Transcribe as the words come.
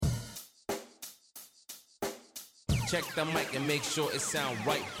Check the mic and make sure it sound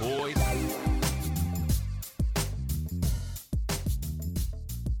right, boys.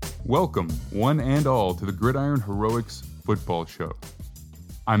 Welcome, one and all, to the Gridiron Heroics Football Show.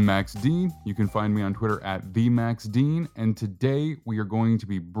 I'm Max Dean. You can find me on Twitter at @TheMaxDean, and today we are going to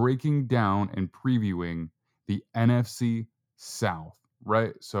be breaking down and previewing the NFC South,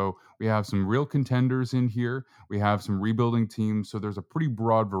 right? So we have some real contenders in here. We have some rebuilding teams, so there's a pretty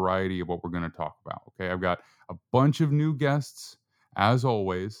broad variety of what we're going to talk about, okay? I've got a bunch of new guests, as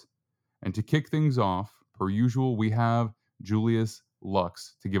always, and to kick things off, per usual, we have Julius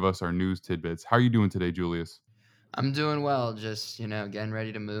Lux to give us our news tidbits. How are you doing today, Julius? I'm doing well, just, getting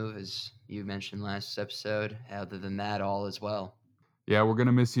ready to move, as you mentioned last episode. Other than that, all is well. Yeah, we're going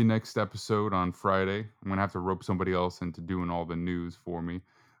to miss you next episode on Friday. I'm going to have to rope somebody else into doing all the news for me.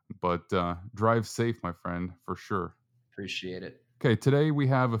 But drive safe, my friend, for sure. Appreciate it. Okay, today we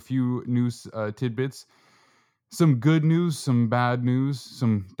have a few news tidbits. Some good news, some bad news,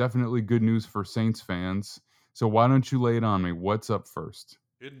 some definitely good news for Saints fans. So why don't you lay it on me? What's up first?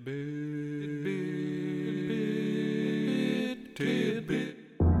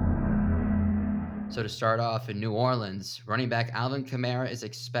 So to start off, in New Orleans, running back Alvin Kamara is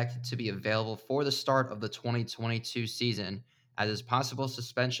expected to be available for the start of the 2022 season, as his possible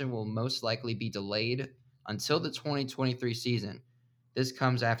suspension will most likely be delayed until the 2023 season. This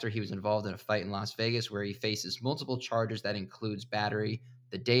comes after he was involved in a fight in Las Vegas where he faces multiple charges that includes battery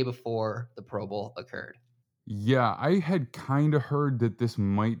the day before the Pro Bowl occurred. Yeah, I had kind of heard that this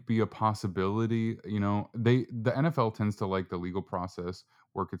might be a possibility. The NFL tends to like the legal process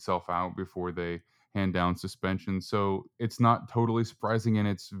work itself out before they hand down suspension. So it's not totally surprising, and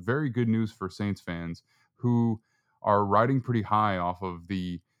it's very good news for Saints fans who are riding pretty high off of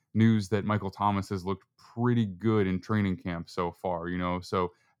the news that Michael Thomas has looked pretty good in training camp so far,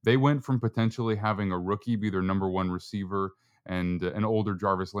 So they went from potentially having a rookie be their number one receiver and an older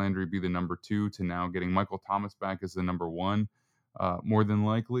Jarvis Landry be the number two to now getting Michael Thomas back as the number one, more than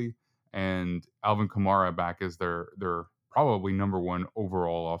likely, and Alvin Kamara back as their probably number one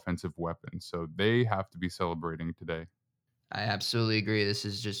overall offensive weapon. So they have to be celebrating today. I absolutely agree. This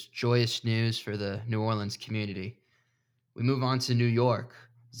is just joyous news for the New Orleans community. We move on to New York.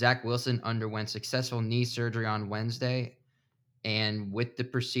 Zach Wilson underwent successful knee surgery on Wednesday, and with the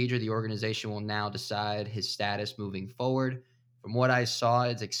procedure, the organization will now decide his status moving forward. From what I saw,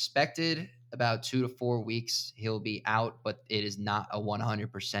 it's expected about 2 to 4 weeks he'll be out, but it is not a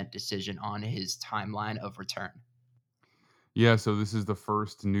 100% decision on his timeline of return. Yeah, so this is the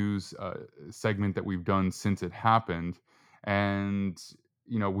first news segment that we've done since it happened, and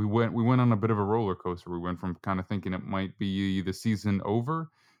we went on a bit of a roller coaster. We went from kind of thinking it might be the season over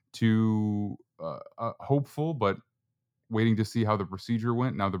to hopeful, but waiting to see how the procedure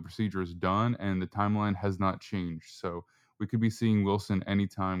went. Now the procedure is done, and the timeline has not changed. So we could be seeing Wilson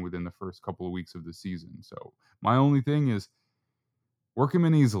anytime within the first couple of weeks of the season. So my only thing is work him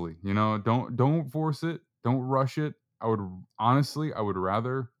in easily. Don't force it. Don't rush it. I would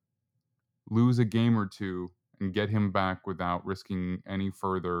rather lose a game or two and get him back without risking any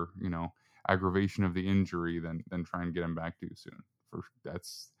further, aggravation of the injury than try and get him back too soon.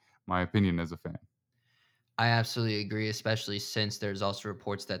 That's my opinion as a fan. I absolutely agree, especially since there's also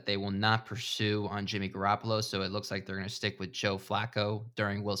reports that they will not pursue on Jimmy Garoppolo. So it looks like they're going to stick with Joe Flacco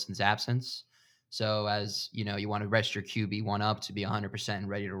during Wilson's absence. So as you want to rest your QB1 up to be 100% and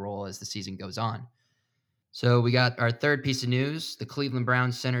ready to roll as the season goes on. So we got our third piece of news. The Cleveland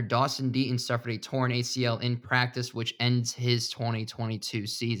Browns center Dawson Deaton suffered a torn ACL in practice, which ends his 2022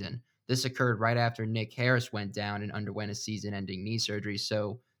 season. This occurred right after Nick Harris went down and underwent a season-ending knee surgery.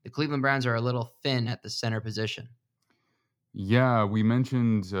 So the Cleveland Browns are a little thin at the center position. Yeah, we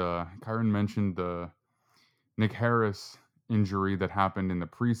mentioned, Kyron mentioned the Nick Harris injury that happened in the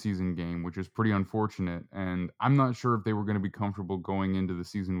preseason game, which is pretty unfortunate. And I'm not sure if they were going to be comfortable going into the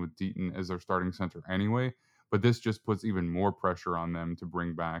season with Deaton as their starting center anyway. But this just puts even more pressure on them to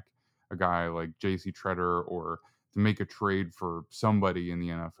bring back a guy like J.C. Treader or to make a trade for somebody in the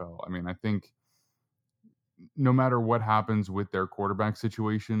NFL. I mean, I think no matter what happens with their quarterback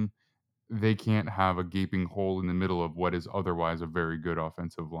situation, they can't have a gaping hole in the middle of what is otherwise a very good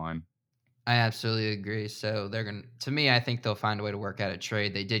offensive line. I absolutely agree. So to me, I think they'll find a way to work out a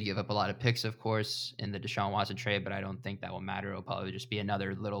trade. They did give up a lot of picks, of course, in the Deshaun Watson trade, but I don't think that will matter. It'll probably just be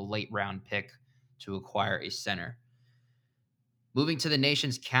another little late round pick to acquire a center. Moving to the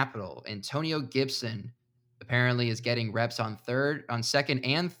nation's capital, Antonio Gibson apparently is getting reps on second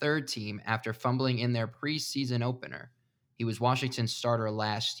and third team after fumbling in their preseason opener. He was Washington's starter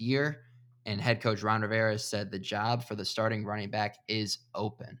last year, and head coach Ron Rivera said the job for the starting running back is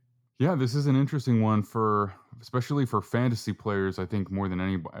open. Yeah, this is an interesting one for especially for fantasy players, I think more than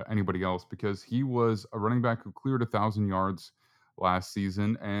anybody else, because he was a running back who cleared 1,000 yards last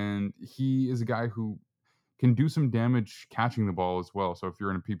season, and he is a guy who can do some damage catching the ball as well. So if you're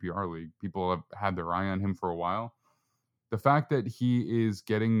in a PPR league, people have had their eye on him for a while. The fact that he is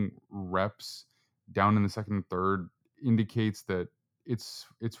getting reps down in the second and third indicates that it's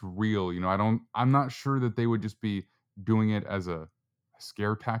real. I'm not sure that they would just be doing it as a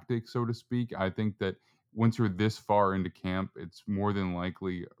scare tactic, so to speak. I think that once you're this far into camp, it's more than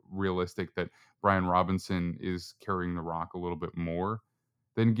likely realistic that Brian Robinson is carrying the rock a little bit more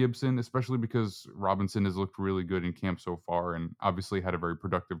than Gibson, especially because Robinson has looked really good in camp so far and obviously had a very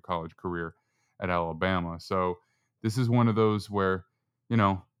productive college career at Alabama. So this is one of those where,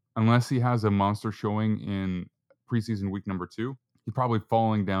 unless he has a monster showing in preseason week number 2, he's probably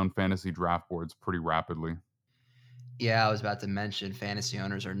falling down fantasy draft boards pretty rapidly. Yeah, I was about to mention fantasy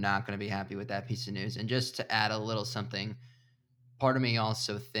owners are not going to be happy with that piece of news. And just to add a little something, part of me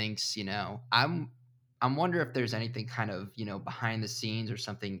also thinks, I'm wonder if there's anything kind of, behind the scenes or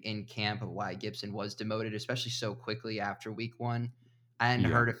something in camp of why Gibson was demoted, especially so quickly after week 1. I hadn't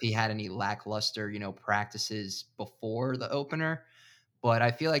Yeah. heard if he had any lackluster, practices before the opener, but I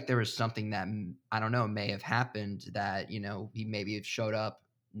feel like there was something that I don't know may have happened that, he maybe have showed up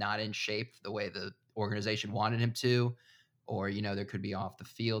not in shape the way the organization wanted him to, or, there could be off the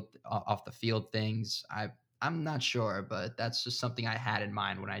field things. I'm not sure, but that's just something I had in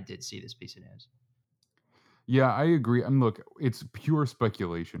mind when I did see this piece of news. Yeah, I agree. And look, it's pure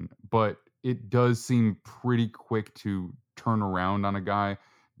speculation, but it does seem pretty quick to turn around on a guy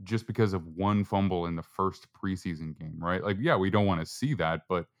just because of one fumble in the first preseason game, right? Like, yeah, we don't want to see that,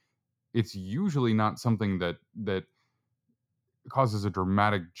 but it's usually not something that causes a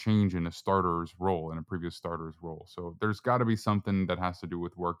dramatic change in a starter's role, in a previous starter's role. So there's got to be something that has to do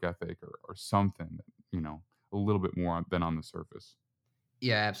with work ethic or something, a little bit more than on the surface.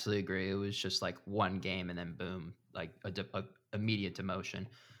 Yeah, I absolutely agree. It was just like one game and then boom, like a immediate demotion.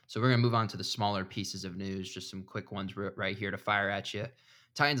 So we're going to move on to the smaller pieces of news, just some quick ones right here to fire at you.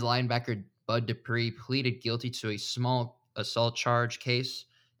 Titans linebacker Bud Dupree pleaded guilty to a small assault charge case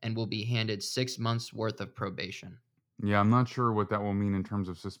and will be handed 6 months worth of probation. Yeah, I'm not sure what that will mean in terms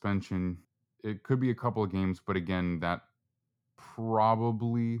of suspension. It could be a couple of games, but again, that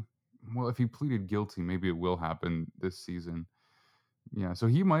probably, well, if he pleaded guilty, maybe it will happen this season. Yeah, so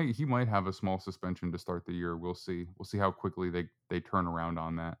he might have a small suspension to start the year. We'll see. We'll see how quickly they turn around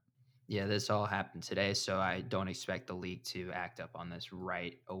on that. Yeah, this all happened today, so I don't expect the league to act up on this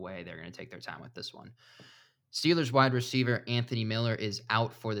right away. They're going to take their time with this one. Steelers wide receiver Anthony Miller is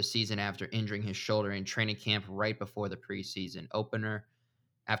out for the season after injuring his shoulder in training camp right before the preseason opener.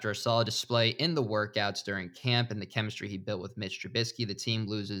 After a solid display in the workouts during camp and the chemistry he built with Mitch Trubisky, the team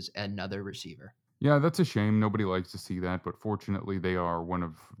loses another receiver. Yeah, that's a shame. Nobody likes to see that, but fortunately, they are one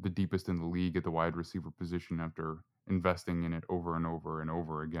of the deepest in the league at the wide receiver position after investing in it over and over and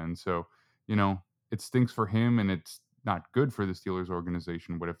over again. So, it stinks for him and it's not good for the Steelers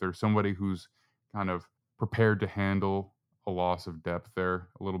organization. But if there's somebody who's kind of prepared to handle a loss of depth there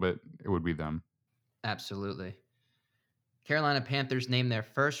a little bit, it would be them. Absolutely. Carolina Panthers named their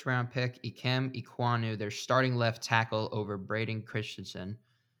first round pick Ikem Ekwonu their starting left tackle over Braden Christensen.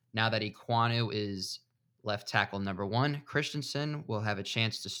 Now that Ekwonu is left tackle number 1, Christensen will have a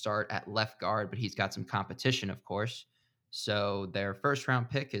chance to start at left guard, but he's got some competition, of course. So their first round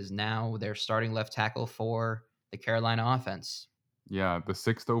pick is now their starting left tackle for the Carolina offense. Yeah, the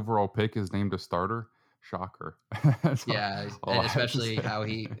 6th overall pick is named a starter. Shocker. That's Yeah, all and I have to especially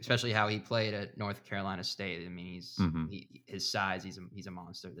say. how he played at North Carolina State. I mean, Mhm. his size, he's a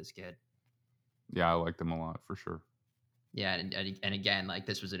monster. This kid. Yeah, I liked him a lot for sure. Yeah, and again, like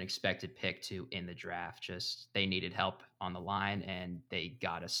this was an expected pick too in the draft. Just they needed help on the line, and they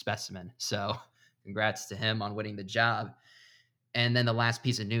got a specimen. So, congrats to him on winning the job. And then the last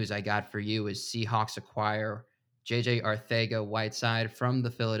piece of news I got for you is Seahawks acquire JJ Arcega-Whiteside from the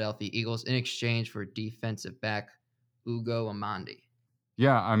Philadelphia Eagles in exchange for defensive back Ugo Amandi.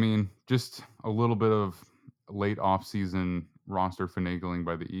 Yeah, I mean, just a little bit of late offseason roster finagling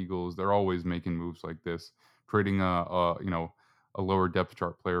by the Eagles. They're always making moves like this, trading a lower depth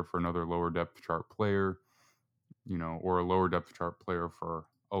chart player for another lower depth chart player, or a lower depth chart player for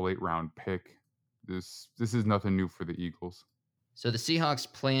a late round pick. This is nothing new for the Eagles. So the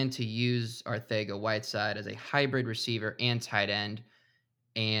Seahawks plan to use Arcega-Whiteside as a hybrid receiver and tight end.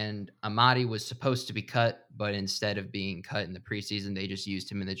 And Amadi was supposed to be cut, but instead of being cut in the preseason, they just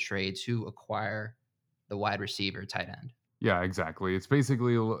used him in the trade to acquire the wide receiver tight end. Yeah, exactly. It's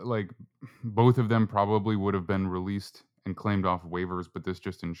basically like both of them probably would have been released and claimed off waivers, but this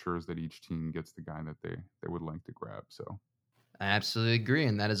just ensures that each team gets the guy that they would like to grab. So, I absolutely agree,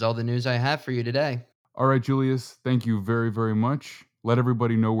 and that is all the news I have for you today. all right, Julius, thank you very, very much. Let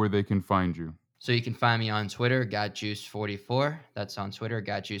everybody know where they can find you. So you can find me on Twitter, GotJuice44. That's on Twitter,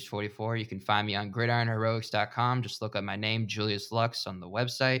 GotJuice44. You can find me on gridironheroics.com. Just look up my name, Julius Lux, on the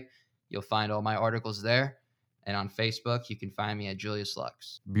website. You'll find all my articles there. And on Facebook, you can find me at Julius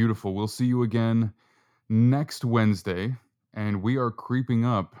Lux. Beautiful. We'll see you again next Wednesday, and we are creeping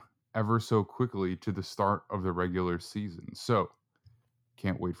up ever so quickly to the start of the regular season. So,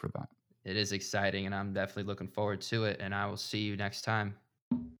 can't wait for that. It is exciting, and I'm definitely looking forward to it. And I will see you next time.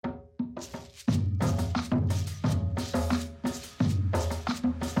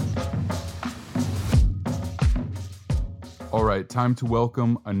 All right, time to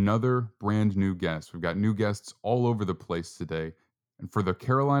welcome another brand new guest. We've got new guests all over the place today. And for the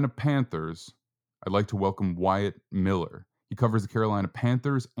Carolina Panthers, I'd like to welcome Wyatt Miller. He covers the Carolina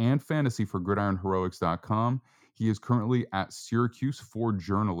Panthers and fantasy for gridironheroics.com. He is currently at Syracuse for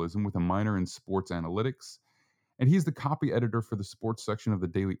journalism with a minor in sports analytics. And he's the copy editor for the sports section of the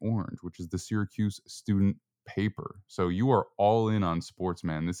Daily Orange, which is the Syracuse student paper. So you are all in on sports,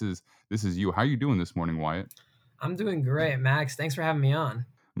 man. This is you. How are you doing this morning, Wyatt? I'm doing great, Max. Thanks for having me on.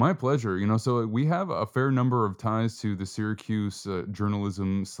 My pleasure. So we have a fair number of ties to the Syracuse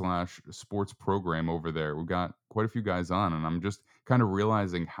journalism / sports program over there. We've got quite a few guys on, and I'm just kind of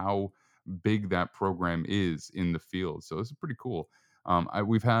realizing how big that program is in the field. So this is pretty cool.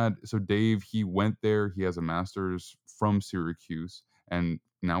 We've had Dave. He went there. He has a master's from Syracuse, and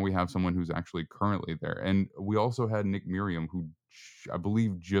now we have someone who's actually currently there. And we also had Nick Merriam, who I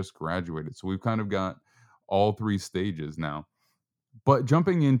believe just graduated. So we've kind of got all three stages now. But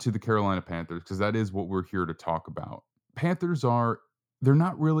jumping into the Carolina Panthers, because that is what we're here to talk about. Panthers they're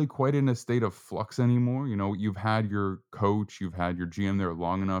not really quite in a state of flux anymore. You've had your coach, you've had your GM there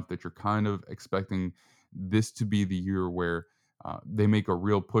long enough that you're kind of expecting this to be the year where they make a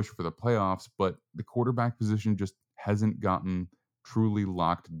real push for the playoffs, but the quarterback position just hasn't gotten truly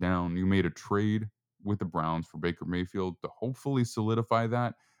locked down. You made a trade with the Browns for Baker Mayfield to hopefully solidify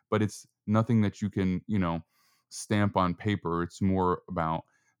that, but it's nothing that you can, stamp on paper. It's more about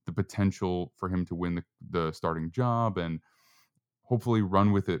the potential for him to win the starting job and hopefully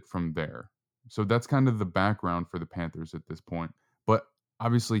run with it from there. So that's kind of the background for the Panthers at this point. But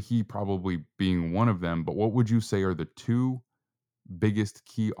obviously he probably being one of them, but what would you say are the two biggest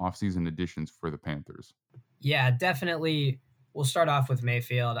key offseason additions for the Panthers? Yeah, definitely. We'll start off with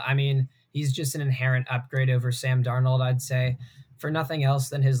Mayfield. I mean, he's just an inherent upgrade over Sam Darnold, I'd say. For nothing else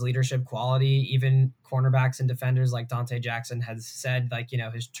than his leadership quality, even cornerbacks and defenders like Dante Jackson has said,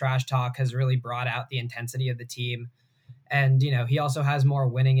 his trash talk has really brought out the intensity of the team. And, he also has more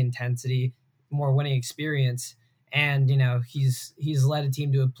winning intensity, more winning experience. And, he's led a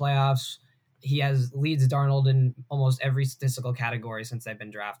team to a playoffs. He leads Darnold in almost every statistical category since they've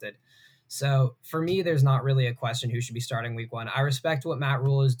been drafted. So for me, there's not really a question who should be starting week one. I respect what Matt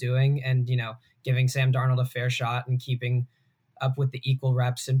Rule is doing and, giving Sam Darnold a fair shot and keeping up with the equal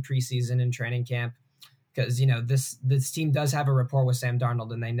reps in preseason and training camp. Because, this team does have a rapport with Sam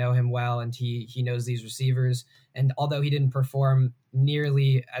Darnold and they know him well and he knows these receivers. And although he didn't perform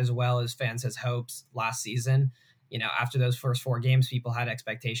nearly as well as fans had hoped last season, after those first 4 games, people had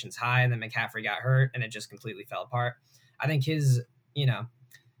expectations high and then McCaffrey got hurt and it just completely fell apart. I think his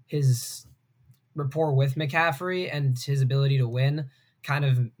rapport with McCaffrey and his ability to win kind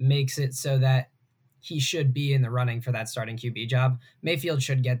of makes it so that he should be in the running for that starting QB job. Mayfield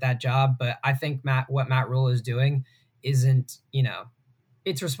should get that job, but I think what Matt Rule is doing isn't,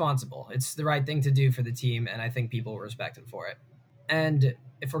 it's responsible. It's the right thing to do for the team, and I think people respect him for it. And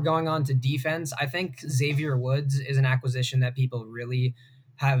if we're going on to defense, I think Xavier Woods is an acquisition that people really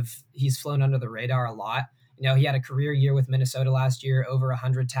he's flown under the radar a lot. He had a career year with Minnesota last year, over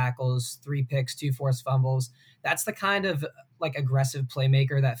 100 tackles, 3 picks, 2 forced fumbles. That's the kind of aggressive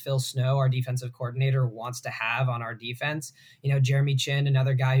playmaker that Phil Snow, our defensive coordinator, wants to have on our defense. Jeremy Chin,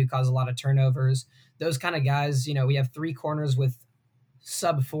 another guy who caused a lot of turnovers. Those kind of guys, we have 3 corners with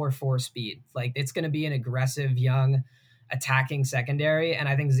sub 4.4 speed. It's going to be an aggressive, young, attacking secondary, and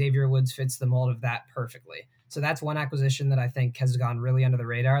I think Xavier Woods fits the mold of that perfectly. So that's one acquisition that I think has gone really under the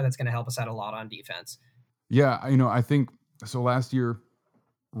radar that's going to help us out a lot on defense. Yeah, I think so. Last year,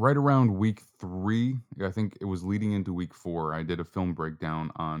 right around week 3, I think it was leading into week 4, I did a film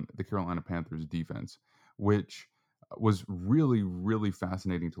breakdown on the Carolina Panthers defense, which was really, really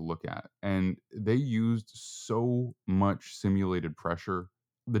fascinating to look at. And they used so much simulated pressure.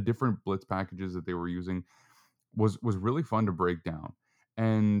 The different blitz packages that they were using was really fun to break down.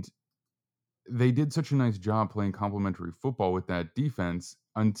 And they did such a nice job playing complementary football with that defense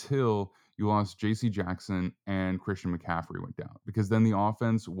until you lost JC Jackson and Christian McCaffrey went down, because then the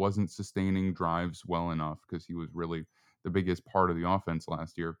offense wasn't sustaining drives well enough, because he was really the biggest part of the offense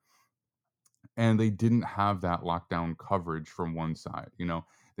last year. And they didn't have that lockdown coverage from one side.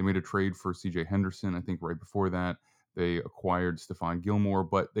 They made a trade for CJ Henderson, I think right before that. They acquired Stephon Gilmore,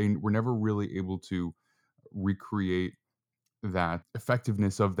 but they were never really able to recreate that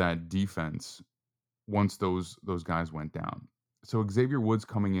effectiveness of that defense once those guys went down. So Xavier Woods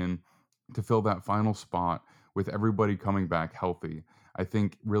coming in to fill that final spot with everybody coming back healthy, I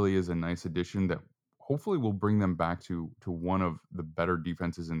think really is a nice addition that hopefully will bring them back to one of the better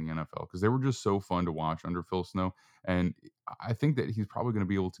defenses in the NFL, because they were just so fun to watch under Phil Snow. And I think that he's probably going to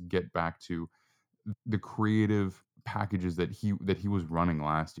be able to get back to the creative packages that he was running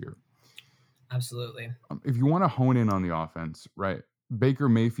last year. Absolutely. If you want to hone in on the offense, right? Baker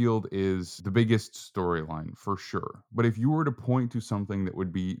Mayfield is the biggest storyline for sure. But if you were to point to something that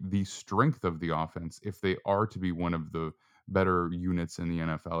would be the strength of the offense, if they are to be one of the better units in the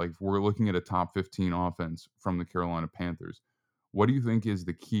NFL, like if we're looking at a top 15 offense from the Carolina Panthers, what do you think is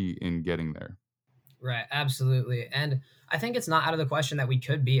the key in getting there? Right, absolutely. And I think it's not out of the question that we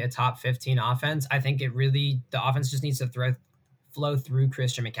could be a top 15 offense. I think the offense just needs to flow through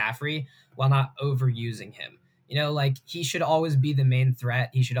Christian McCaffrey while not overusing him. Like he should always be the main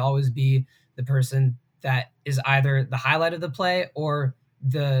threat. He should always be the person that is either the highlight of the play or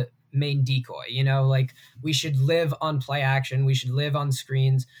the main decoy. Like we should live on play action. We should live on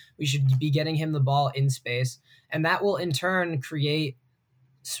screens. We should be getting him the ball in space. And that will in turn create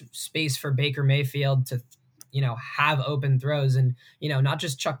space for Baker Mayfield to have open throws and not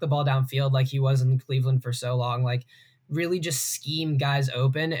just chuck the ball downfield like he was in Cleveland for so long, like really just scheme guys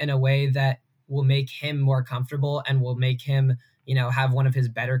open in a way that will make him more comfortable and will make him have one of his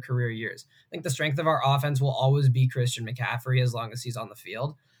better career years. I think the strength of our offense will always be Christian McCaffrey as long as he's on the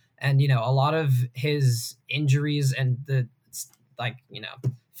field. And a lot of his injuries and the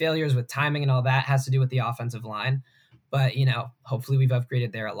failures with timing and all that has to do with the offensive line. But, hopefully we've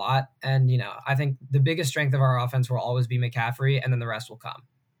upgraded there a lot. And, I think the biggest strength of our offense will always be McCaffrey, and then the rest will come.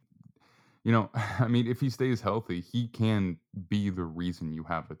 I mean, if he stays healthy, he can be the reason you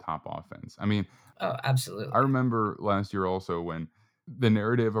have a top offense. I mean, oh, absolutely. I remember last year also when the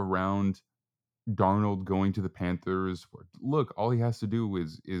narrative around Darnold going to the Panthers, look, all he has to do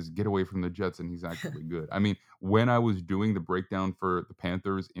is get away from the Jets and he's actually good. I mean, when I was doing the breakdown for the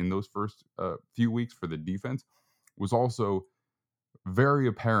Panthers in those first few weeks for the defense, was also very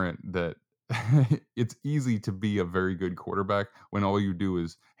apparent that it's easy to be a very good quarterback when all you do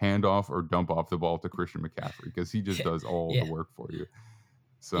is hand off or dump off the ball to Christian McCaffrey, because he just does all the work for you.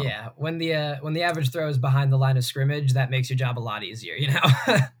 So yeah, when the average throw is behind the line of scrimmage, that makes your job a lot easier,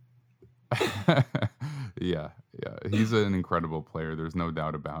 yeah, he's an incredible player. There's no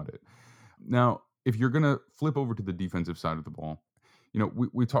doubt about it. Now, if you're gonna flip over to the defensive side of the ball,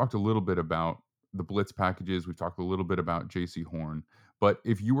 we talked a little bit about the blitz packages. We talked a little bit about JC Horn. But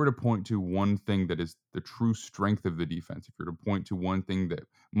if you were to point to one thing that is the true strength of the defense, if you're to point to one thing that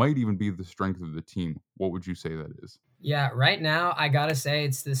might even be the strength of the team, what would you say that is? Yeah, right now, I got to say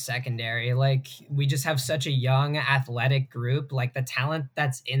it's the secondary. Like, we just have such a young, athletic group. Like, the talent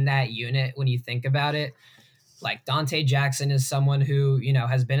that's in that unit, when you think about it, like, Dante Jackson is someone who,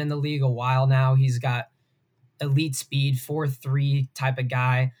 has been in the league a while now. He's got elite speed, 4.3 type of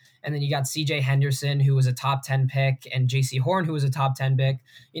guy. And then you got CJ Henderson, who was a top 10 pick, and JC Horn, who was a top 10 pick.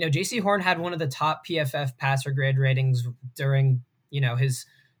 JC Horn had one of the top PFF passer grade ratings during, his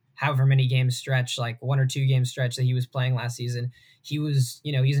however many games stretch, like 1 or 2 game stretch that he was playing last season. He was,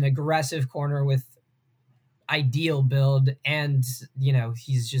 he's an aggressive corner with ideal build. And,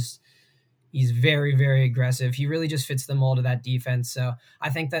 he's very, very aggressive. He really just fits the mold of that defense. So I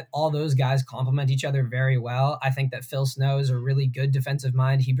think that all those guys complement each other very well. I think that Phil Snow is a really good defensive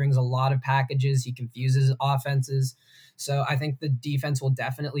mind. He brings a lot of packages. He confuses offenses. So I think the defense will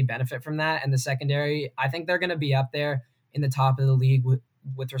definitely benefit from that. And the secondary, I think they're going to be up there in the top of the league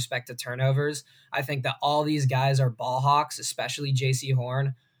with respect to turnovers. I think that all these guys are ball hawks, especially JC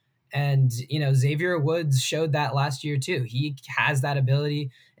Horn. And, Xavier Woods showed that last year too. He has that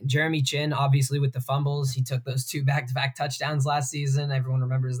ability. And Jeremy Chin, obviously with the fumbles, he took those 2 back-to-back touchdowns last season. Everyone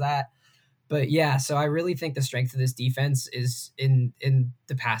remembers that. But yeah, so I really think the strength of this defense is in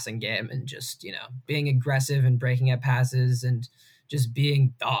the passing game and just, being aggressive and breaking up passes and just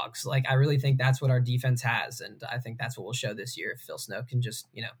being dogs. Like, I really think that's what our defense has. And I think that's what we'll show this year if Phil Snow can just,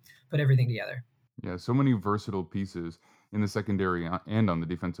 put everything together. Yeah, so many versatile pieces in the secondary and on the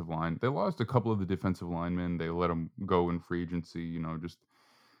defensive line. They lost a couple of the defensive linemen. They let them go in free agency, just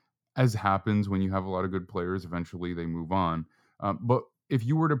as happens when you have a lot of good players, eventually they move on. But if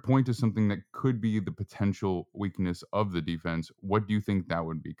you were to point to something that could be the potential weakness of the defense, what do you think that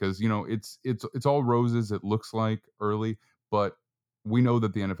would be? Because it's all roses. It looks like early, but we know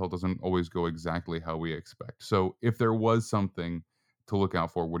that the NFL doesn't always go exactly how we expect. So if there was something to look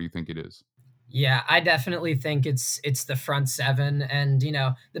out for, what do you think it is? Yeah, I definitely think it's the front seven, and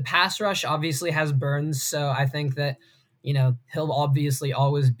the pass rush obviously has Burns, so I think that he'll obviously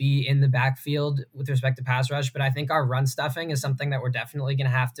always be in the backfield with respect to pass rush, but I think our run stuffing is something that we're definitely going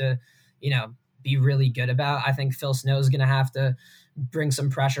to have to be really good about. I think Phil Snow is going to have to bring some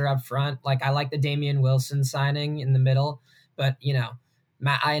pressure up front. Like, I like the Damian Wilson signing in the middle, but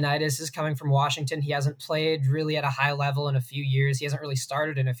Matt Ioannidis is coming from Washington. He hasn't played really at a high level in a few years. He hasn't really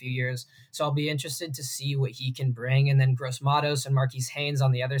started in a few years. So I'll be interested to see what he can bring. And then Gross Matos and Marquise Haynes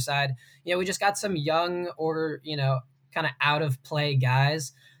on the other side. We just got some young or, kind of out of play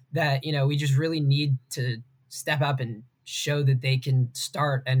guys that, we just really need to step up and show that they can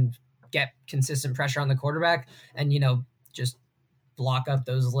start and get consistent pressure on the quarterback and, just block up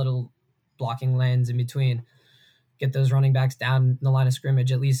those little blocking lanes in between. Get those running backs down the line of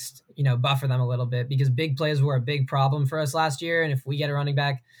scrimmage, at least, buffer them a little bit, because big plays were a big problem for us last year. And if we get a running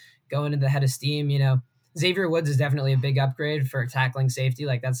back going into the head of steam, Xavier Woods is definitely a big upgrade for tackling safety.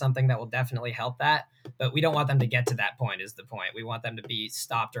 Like, that's something that will definitely help that, but we don't want them to get to that point is the point. We want them to be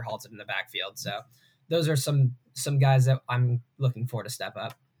stopped or halted in the backfield. So those are some guys that I'm looking for to step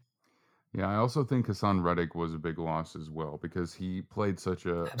up. Yeah, I also think Hassan Reddick was a big loss as well because he played such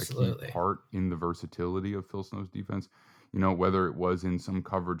a key part in the versatility of Phil Snow's defense. Whether it was in some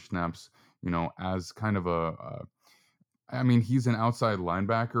coverage snaps, as kind of he's an outside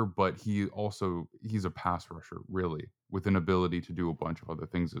linebacker, but he's a pass rusher, really, with an ability to do a bunch of other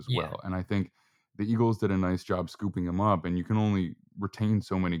things as well. And I think the Eagles did a nice job scooping him up, and you can only retain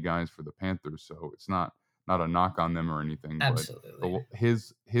so many guys for the Panthers, so it's not a knock on them or anything. Absolutely. But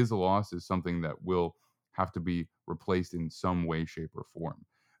his loss is something that will have to be replaced in some way, shape, or form.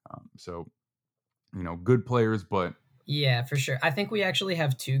 So, good players, but yeah, for sure. I think we actually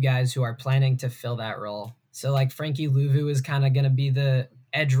have two guys who are planning to fill that role. So, like, Frankie Louvu is kind of going to be the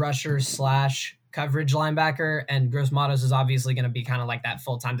edge rusher / coverage linebacker, and Gross Matos is obviously going to be kind of like that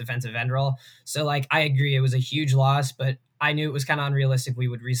full-time defensive end role. So, like, I agree, it was a huge loss, but I knew it was kind of unrealistic we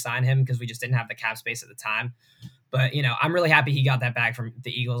would re-sign him because we just didn't have the cap space at the time. But, I'm really happy he got that back from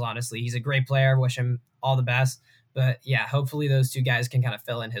the Eagles, honestly. He's a great player. Wish him all the best. But, yeah, hopefully those two guys can kind of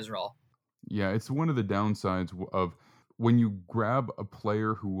fill in his role. Yeah, it's one of the downsides of when you grab a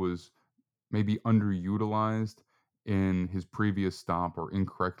player who was maybe underutilized in his previous stop or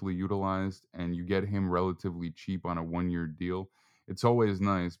incorrectly utilized, and you get him relatively cheap on a 1-year deal. It's always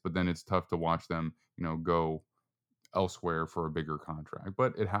nice, but then it's tough to watch them, go elsewhere for a bigger contract.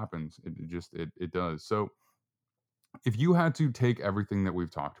 But it happens. It does. So if you had to take everything that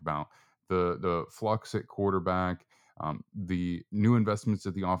we've talked about, the flux at quarterback, the new investments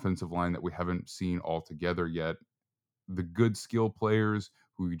at the offensive line that we haven't seen all together yet, the good skill players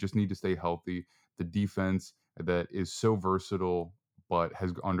who you just need to stay healthy, the defense that is so versatile but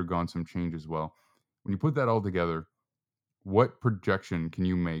has undergone some change as well. When you put that all together, what projection can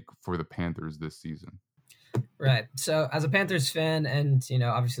you make for the Panthers this season? Right. So as a Panthers fan and,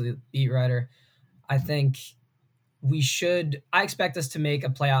 obviously beat writer, I think I expect us to make a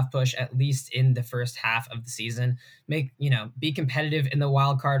playoff push at least in the first half of the season, be competitive in the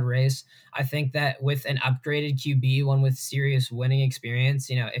wild card race. I think that with an upgraded QB, one with serious winning experience,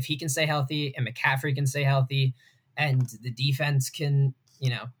 if he can stay healthy and McCaffrey can stay healthy and the defense can,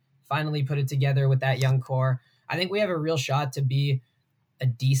 finally put it together with that young core, I think we have a real shot to be a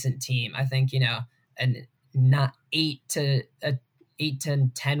decent team. I think, and not 8 to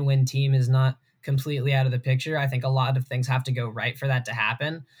 10 win team is not completely out of the picture. I think a lot of things have to go right for that to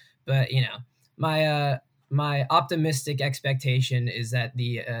happen. But, my optimistic expectation is that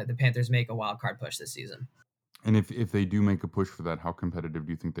the Panthers make a wild card push this season. And if they do make a push for that, how competitive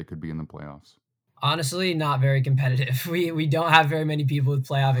do you think they could be in the playoffs? Honestly, not very competitive. We don't have very many people with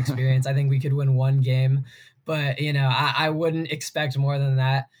playoff experience. I think we could win one game, but I wouldn't expect more than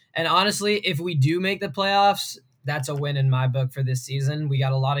that. And honestly, if we do make the playoffs, that's a win in my book for this season. We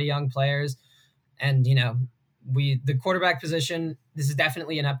got a lot of young players, and the quarterback position, this is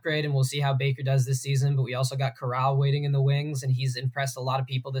definitely an upgrade, and we'll see how Baker does this season. But we also got Corral waiting in the wings, and he's impressed a lot of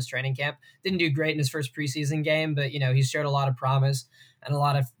people this training camp. Didn't do great in his first preseason game, but he's showed a lot of promise and a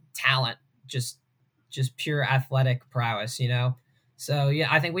lot of talent, just pure athletic prowess. So yeah,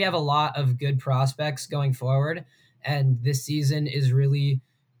 I think we have a lot of good prospects going forward, and this season is really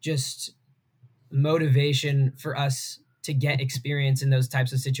just motivation for us to get experience in those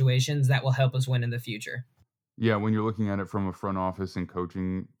types of situations that will help us win in the future. Yeah, when you're looking at it from a front office and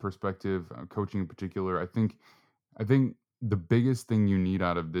coaching perspective, coaching in particular, I think the biggest thing you need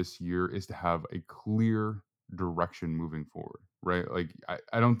out of this year is to have a clear direction moving forward, right? Like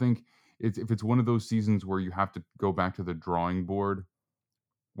I don't think if it's one of those seasons where you have to go back to the drawing board,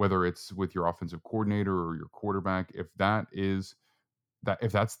 whether it's with your offensive coordinator or your quarterback, if that's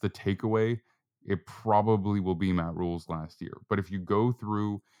the takeaway, it probably will be Matt Rule's last year. But if you go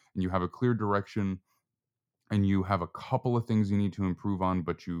through and you have a clear direction and you have a couple of things you need to improve on,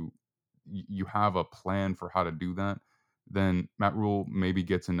 but you have a plan for how to do that, then Matt Rule maybe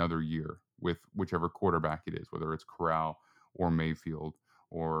gets another year with whichever quarterback it is, whether it's Corral or Mayfield,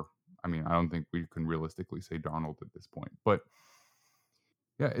 or I mean, I don't think we can realistically say Darnold at this point. But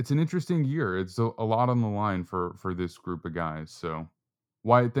yeah, it's an interesting year. It's a lot on the line for this group of guys. So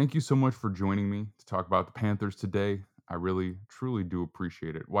Wyatt, thank you so much for joining me to talk about the Panthers today. I really, truly do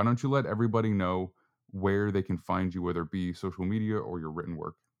appreciate it. Why don't you let everybody know where they can find you, whether it be social media or your written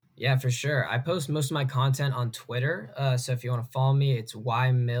work? Yeah, for sure. I post most of my content on Twitter. So if you want to follow me, it's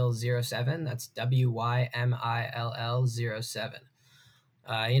YMill07. That's WYMILL07.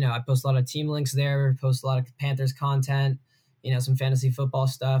 I post a lot of team links there, post a lot of Panthers content, some fantasy football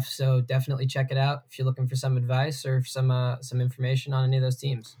stuff. So definitely check it out if you're looking for some advice or some information on any of those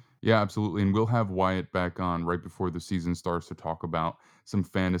teams. Yeah, absolutely. And we'll have Wyatt back on right before the season starts to talk about some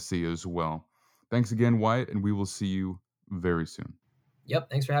fantasy as well. Thanks again, Wyatt, and we will see you very soon.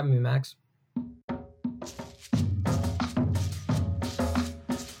 Yep. Thanks for having me, Max.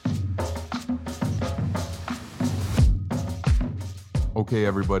 Okay,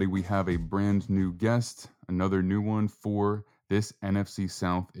 everybody, we have a brand new guest, another new one for this NFC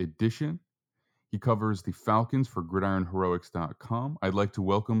South edition. He covers the Falcons for gridironheroics.com. I'd like to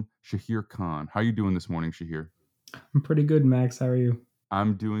welcome Shahir Khan. How are you doing this morning, Shahir? I'm pretty good, Max. How are you?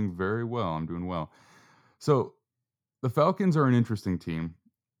 I'm doing very well. I'm doing well. So the Falcons are an interesting team.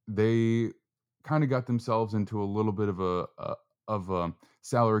 They kind of got themselves into a little bit of a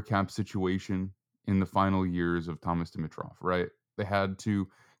salary cap situation in the final years of Thomas Dimitroff, right? They had to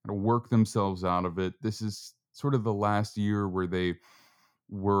kind of work themselves out of it. This is sort of the last year where they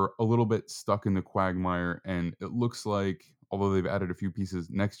were a little bit stuck in the quagmire, and it looks like, although they've added a few pieces,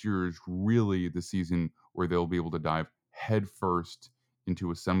 next year is really the season where they'll be able to dive headfirst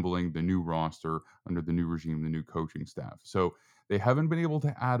into assembling the new roster under the new regime, the new coaching staff. So they haven't been able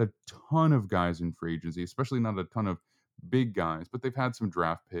to add a ton of guys in free agency, especially not a ton of big guys, but they've had some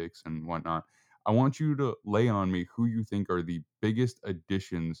draft picks and whatnot. I want you to lay on me who you think are the biggest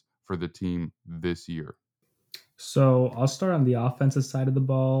additions for the team this year. So I'll start on the offensive side of the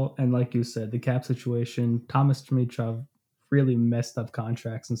ball. And like you said, the cap situation, Thomas Dimitroff really messed up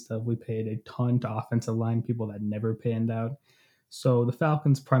contracts and stuff. We paid a ton to offensive line people that never panned out. So the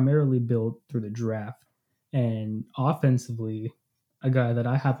Falcons primarily built through the draft. And offensively, a guy that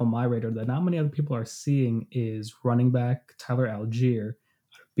I have on my radar that not many other people are seeing is running back Tyler Algier,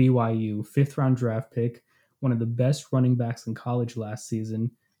 BYU, 5th-round draft pick, one of the best running backs in college last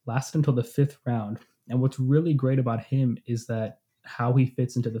season, lasted until the 5th round. And what's really great about him is that how he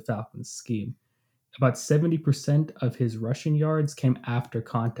fits into the Falcons scheme. About 70% of his rushing yards came after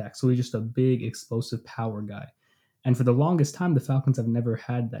contact. So he's just a big, explosive power guy. And for the longest time, the Falcons have never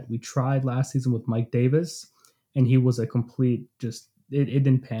had that. We tried last season with Mike Davis, and he was a complete it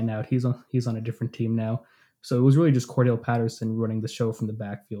didn't pan out. He's on a different team now. So it was really just Cordell Patterson running the show from the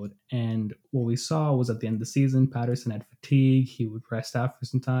backfield. And what we saw was at the end of the season, Patterson had fatigue. He would rest out for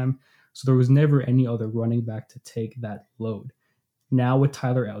some time. So there was never any other running back to take that load. Now with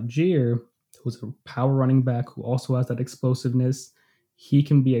Tyler Algier, who's a power running back who also has that explosiveness, he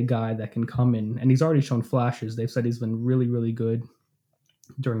can be a guy that can come in. And he's already shown flashes. They've said he's been really, really good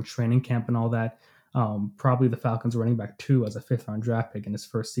during training camp and all that. Probably the Falcons running back 2 as a 5th-round draft pick in his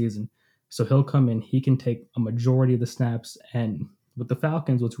first season. So he'll come in, he can take a majority of the snaps. And with the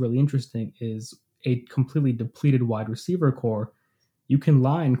Falcons, what's really interesting is a completely depleted wide receiver core. You can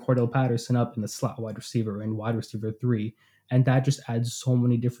line Cordell Patterson up in the slot wide receiver and wide receiver 3. And that just adds so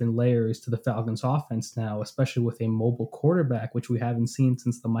many different layers to the Falcons offense now, especially with a mobile quarterback, which we haven't seen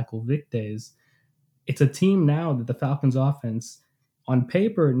since the Michael Vick days. It's a team now that the Falcons offense, on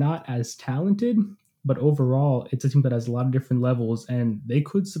paper, not as talented, but overall, it's a team that has a lot of different levels, and they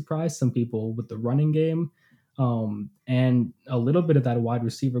could surprise some people with the running game and a little bit of that wide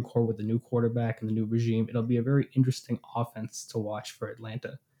receiver core with the new quarterback and the new regime. It'll be a very interesting offense to watch for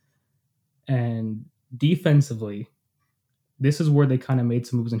Atlanta. And defensively, this is where they kind of made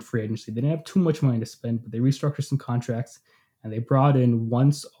some moves in free agency. They didn't have too much money to spend, but they restructured some contracts, and they brought in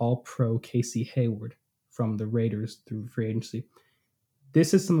once All-Pro Casey Hayward from the Raiders through free agency.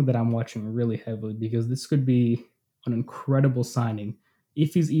 This is something that I'm watching really heavily because this could be an incredible signing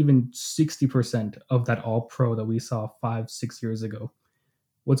if he's even 60% of that all-pro that we saw 5-6 years ago.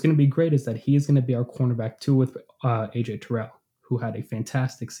 What's going to be great is that he is going to be our cornerback too with AJ Terrell, who had a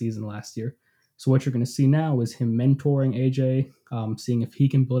fantastic season last year. So what you're going to see now is him mentoring AJ, seeing if he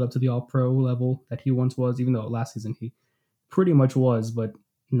can build up to the all-pro level that he once was, even though last season he pretty much was, but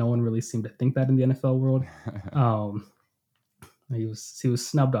no one really seemed to think that in the NFL world. He was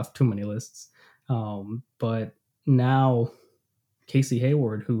snubbed off too many lists. But now Casey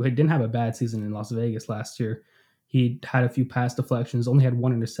Hayward, who didn't have a bad season in Las Vegas last year, he had a few pass deflections, only had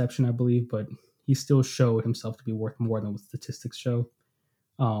one interception, I believe, but he still showed himself to be worth more than what statistics show.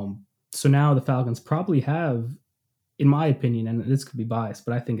 So now the Falcons probably have, in my opinion, and this could be biased,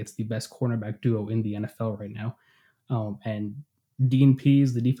 but I think it's the best cornerback duo in the NFL right now. And Dean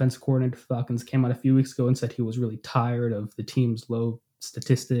Pease, the defensive coordinator for the Falcons, came out a few weeks ago and said he was really tired of the team's low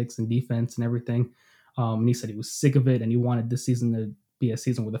statistics and defense and everything. And he said he was sick of it and he wanted this season to be a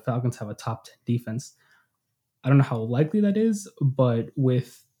season where the Falcons have a top 10 defense. I don't know how likely that is, but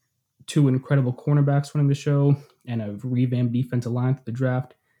with two incredible cornerbacks running the show and a revamped defensive line for the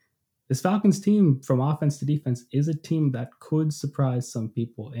draft, this Falcons team, from offense to defense, is a team that could surprise some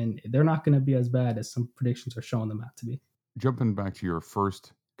people, and they're not going to be as bad as some predictions are showing them out to be. Jumping back to your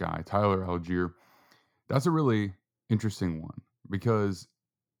first guy, Tyler Algier, that's a really interesting one because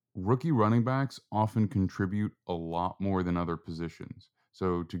rookie running backs often contribute a lot more than other positions.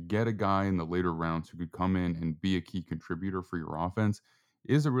 So to get a guy in the later rounds who could come in and be a key contributor for your offense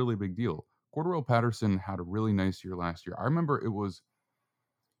is a really big deal. Cordarrelle Patterson had a really nice year last year. I remember it was,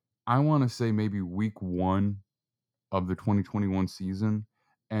 I want to say maybe week 1 of the 2021 season.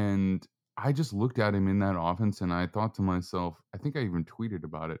 And I just looked at him in that offense and I thought to myself, I think I even tweeted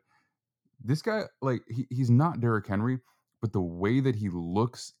about it. This guy, like, he's not Derrick Henry, but the way that he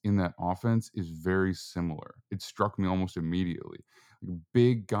looks in that offense is very similar. It struck me almost immediately. Like,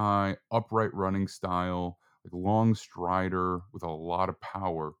 big guy, upright running style, like long strider with a lot of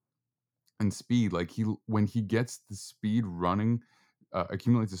power and speed. Like when he gets the speed running,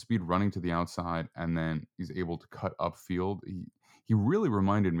 accumulates the speed running to the outside, and then he's able to cut upfield. He really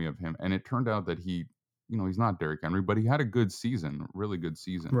reminded me of him, and it turned out that he's not Derrick Henry, but he had a good season, really good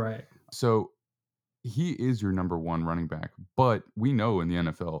season. Right. So he is your number one running back, but we know in the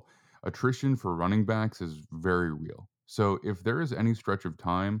NFL, attrition for running backs is very real. So if there is any stretch of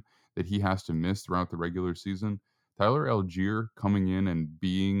time that he has to miss throughout the regular season, Tyler Algier coming in and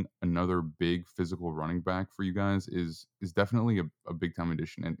being another big physical running back for you guys is definitely a big time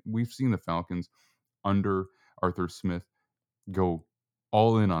addition. And we've seen the Falcons under Arthur Smith go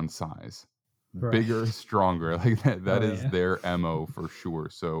all in on size. Right. Bigger, stronger. Like that is their MO for sure.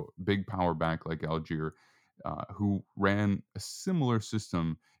 So big power back like Algier, who ran a similar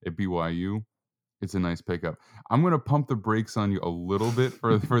system at BYU. It's a nice pickup. I'm going to pump the brakes on you a little bit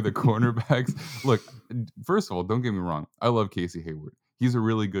for the cornerbacks. Look, first of all, don't get me wrong. I love Casey Hayward. He's a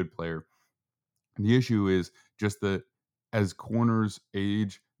really good player. The issue is just that as corners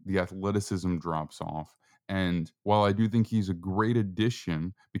age, the athleticism drops off. And while I do think he's a great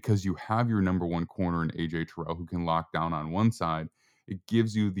addition because you have your number one corner in AJ Terrell who can lock down on one side, it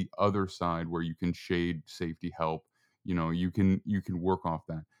gives you the other side where you can shade safety help. You can work off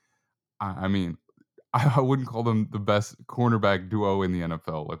that. I mean, I wouldn't call them the best cornerback duo in the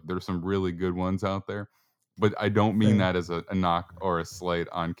NFL. Like, there's some really good ones out there, but I don't mean that as a knock or a slight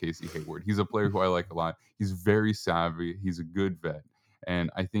on Casey Hayward. He's a player who I like a lot. He's very savvy. He's a good vet. And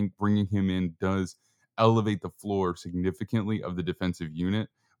I think bringing him in does elevate the floor significantly of the defensive unit.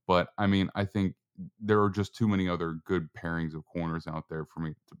 But I mean, I think there are just too many other good pairings of corners out there for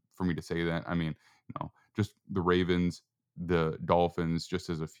me to say that. I mean, just the Ravens, the Dolphins, just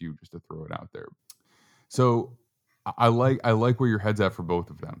as a few, just to throw it out there. So I like where your head's at for both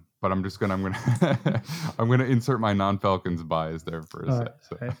of them, but I'm gonna insert my non-Falcons bias there for a sec.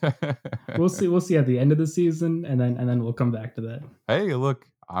 So. Right. We'll see at the end of the season, and then we'll come back to that. Hey, look,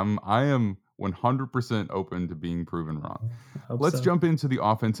 I am 100% open to being proven wrong. Let's jump into the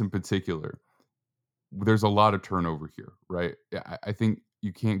offense in particular. There's a lot of turnover here, right? I think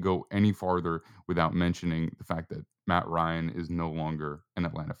you can't go any farther without mentioning the fact that Matt Ryan is no longer an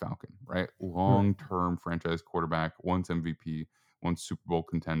Atlanta Falcon, right? Long-term franchise quarterback, once MVP, once Super Bowl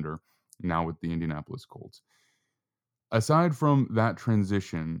contender, now with the Indianapolis Colts. Aside from that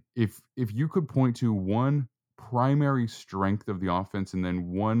transition, if you could point to one primary strength of the offense and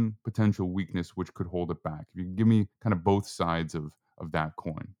then one potential weakness which could hold it back, if you could give me kind of both sides of that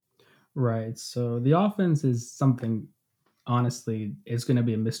coin. Right. So the offense is something, honestly, it's going to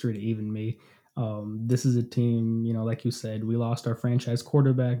be a mystery to even me. This is a team, like you said, we lost our franchise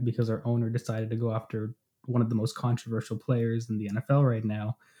quarterback because our owner decided to go after one of the most controversial players in the NFL right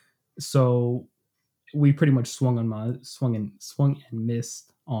now. So we pretty much swung and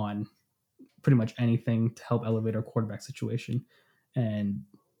missed on pretty much anything to help elevate our quarterback situation. And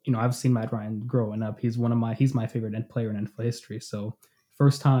I've seen Matt Ryan growing up. He's my favorite end player in NFL history. So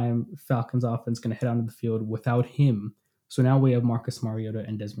first time Falcons offense going to head onto the field without him. So now we have Marcus Mariota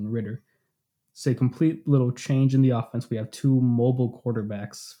and Desmond Ridder. It's a complete little change in the offense. We have two mobile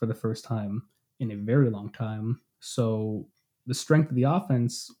quarterbacks for the first time in a very long time. So the strength of the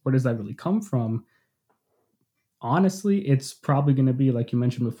offense, where does that really come from? Honestly, it's probably going to be, like you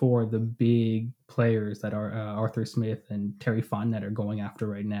mentioned before, the big players that are Arthur Smith and Terry Fontenot are going after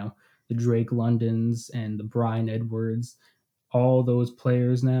right now. The Drake Londons and the Brian Edwards, all those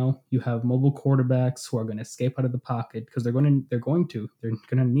players now. You have mobile quarterbacks who are going to escape out of the pocket because they're going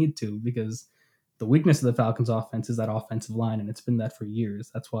to need to, because the weakness of the Falcons offense is that offensive line, and it's been that for years.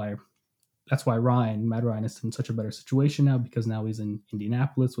 That's why Matt Ryan is in such a better situation now, because now he's in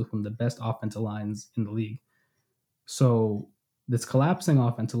Indianapolis with one of the best offensive lines in the league. So this collapsing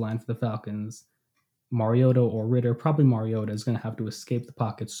offensive line for the Falcons, Mariota or Ridder, probably Mariota, is going to have to escape the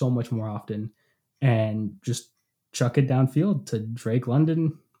pocket so much more often and just chuck it downfield to Drake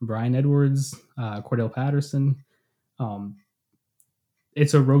London, Brian Edwards, Cordell Patterson.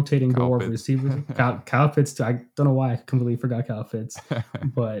 It's a rotating door of receivers. Kyle Pitts, I don't know why I completely forgot Kyle Pitts,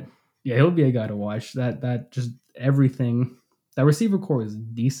 but yeah, he'll be a guy to watch. That just everything. That receiver core is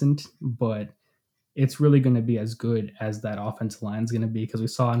decent, but it's really going to be as good as that offensive line is going to be, because we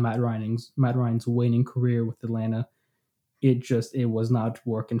saw in Matt Ryan's waning career with Atlanta, it was not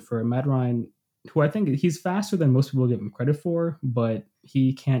working for Matt Ryan, who I think he's faster than most people give him credit for, but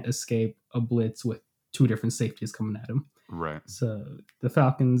he can't escape a blitz with two different safeties coming at him. Right. So the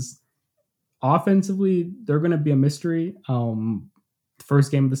Falcons, offensively, they're going to be a mystery.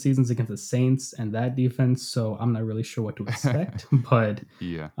 First game of the season is against the Saints and that defense, so I'm not really sure what to expect. But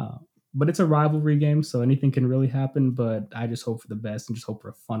yeah. But it's a rivalry game, so anything can really happen. But I just hope for the best and just hope for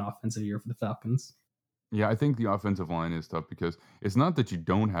a fun offensive year for the Falcons. Yeah, I think the offensive line is tough because it's not that you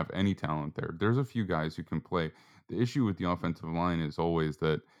don't have any talent there. There's a few guys who can play. The issue with the offensive line is always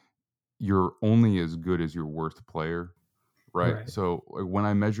that you're only as good as your worst player, right? So when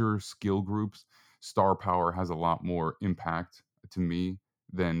I measure skill groups, star power has a lot more impact to me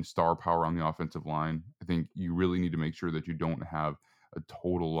than star power on the offensive line. I think you really need to make sure that you don't have a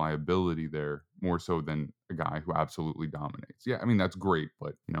total liability there, more so than a guy who absolutely dominates. Yeah, I mean, that's great,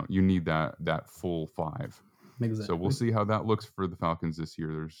 but you need that full five. Exactly. So we'll see how that looks for the Falcons this year.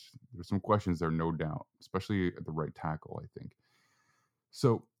 There's some questions there, no doubt, especially at the right tackle, I think.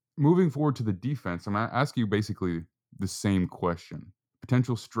 So moving forward to the defense, I'm going to ask you basically the same question: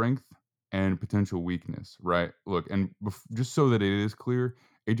 potential strength and potential weakness, right? Look, and just so that it is clear,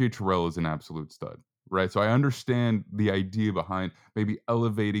 AJ Terrell is an absolute stud. Right. So I understand the idea behind maybe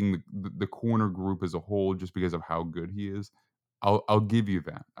elevating the corner group as a whole just because of how good he is. I'll give you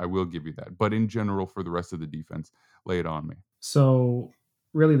that. I will give you that. But in general, for the rest of the defense, lay it on me. So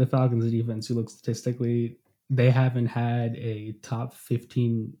really, the Falcons defense, you look statistically, they haven't had a top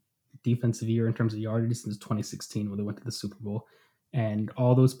 15 defensive year in terms of yardage since 2016, when they went to the Super Bowl. And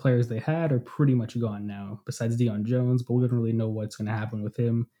all those players they had are pretty much gone now, besides Deion Jones, but we don't really know what's going to happen with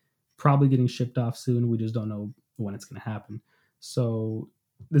him. Probably getting shipped off soon. We just don't know when it's going to happen. So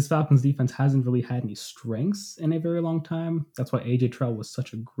this Falcons defense hasn't really had any strengths in a very long time. That's why AJ Terrell was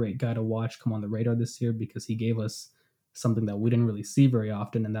such a great guy to watch come on the radar this year, because he gave us something that we didn't really see very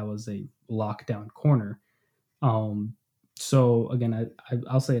often, and that was a lockdown corner. So again,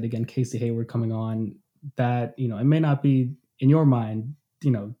 I'll say it again, Casey Hayward coming on, that, it may not be in your mind,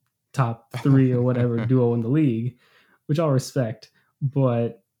 top 3 or whatever duo in the league, which I'll respect,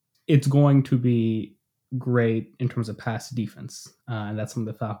 but it's going to be great in terms of pass defense. And that's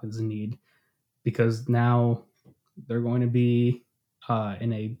something the Falcons need, because now they're going to be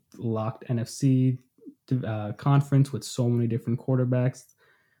in a locked NFC conference with so many different quarterbacks.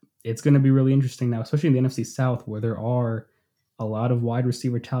 It's going to be really interesting now, especially in the NFC South, where there are a lot of wide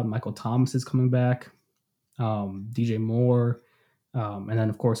receiver talent. Michael Thomas is coming back, DJ Moore, and then,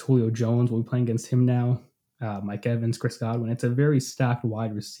 of course, Julio Jones will be playing against him now. Mike Evans, Chris Godwin. It's a very stacked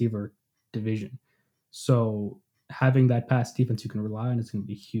wide receiver division. So having that pass defense you can rely on is going to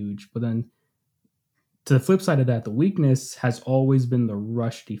be huge. But then to the flip side of that, the weakness has always been the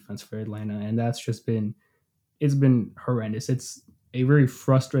rush defense for Atlanta. And that's just been horrendous. It's a very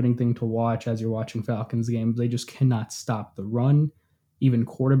frustrating thing to watch as you're watching Falcons games. They just cannot stop the run. even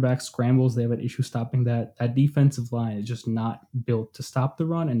quarterback scrambles, they have an issue stopping that. That defensive line is just not built to stop the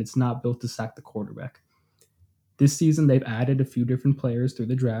run, and it's not built to sack the quarterback. This season, they've added a few different players through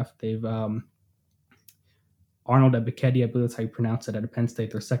the draft. They've Arnold Ebiketie, I believe that's how you pronounce it, at a Penn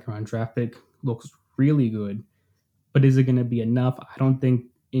State, their second-round draft pick, looks really good. But is it going to be enough? I don't think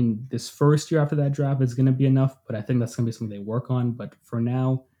in this first year after that draft it's going to be enough, but I think that's going to be something they work on. But for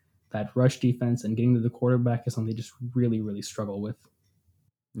now, that rush defense and getting to the quarterback is something they just really, really struggle with.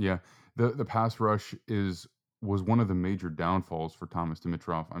 Yeah, the pass rush was one of the major downfalls for Thomas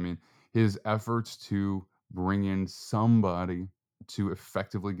Dimitroff. I mean, his efforts to bring in somebody to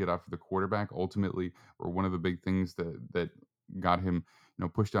effectively get after the quarterback ultimately were one of the big things that got him,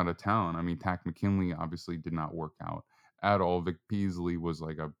 pushed out of town. I mean, Tack McKinley obviously did not work out at all. Vic Beasley was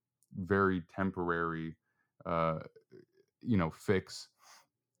like a very temporary, fix.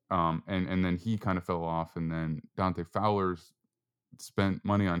 And then he kind of fell off, and then Dante Fowler's spent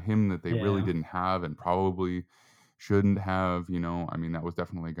money on him that they really didn't have and probably shouldn't have. I mean, that was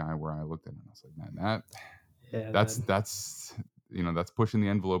definitely a guy where I looked at him and I was like, man, that's pushing the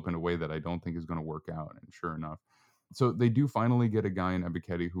envelope in a way that I don't think is going to work out. And sure enough, so they do finally get a guy in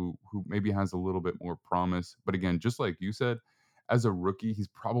Ebiketie who maybe has a little bit more promise. But again, just like you said, as a rookie, he's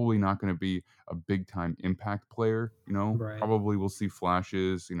probably not going to be a big time impact player. Right. Probably we'll see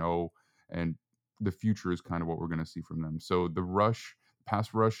flashes, and the future is kind of what we're going to see from them. So the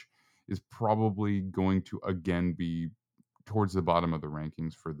pass rush is probably going to again be towards the bottom of the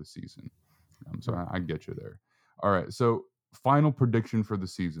rankings for the season. So I get you there. All right. So final prediction for the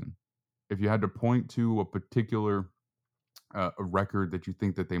season. If you had to point to a particular a record that you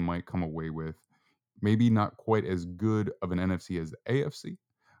think that they might come away with, maybe not quite as good of an NFC as the AFC,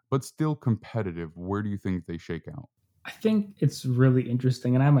 but still competitive, where do you think they shake out? I think it's really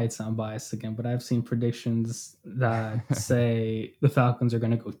interesting, and I might sound biased again, but I've seen predictions that say the Falcons are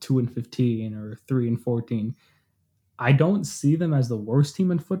going to go 2-15 or 3-14. I don't see them as the worst team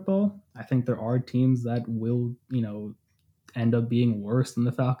in football. I think there are teams that will, end up being worse than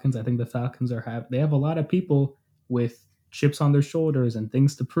the Falcons. I think the Falcons they have a lot of people with chips on their shoulders and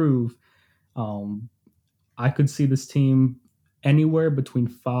things to prove. I could see this team anywhere between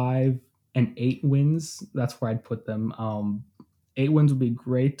 5 and 8 wins. That's where I'd put them. 8 wins would be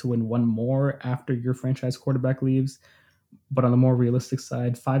great to win one more after your franchise quarterback leaves. But on the more realistic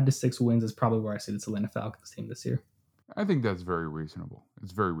side, 5 to 6 wins is probably where I see this Atlanta Falcons team this year. I think that's very reasonable.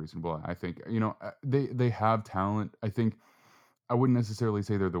 It's very reasonable. I think, they have talent. I think I wouldn't necessarily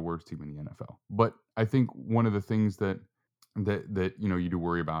say they're the worst team in the NFL, but I think one of the things that you do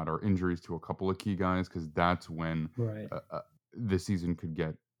worry about are injuries to a couple of key guys, because that's when the season could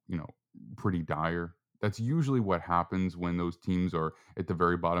get pretty dire. That's usually what happens when those teams are at the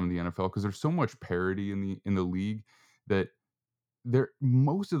very bottom of the NFL, because there's so much parity in the league that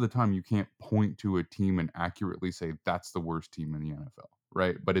most of the time you can't point to a team and accurately say that's the worst team in the NFL,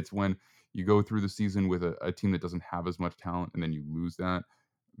 right? But it's when you go through the season with a team that doesn't have as much talent and then you lose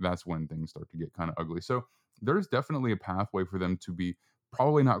that's when things start to get kind of ugly. So there's definitely a pathway for them to be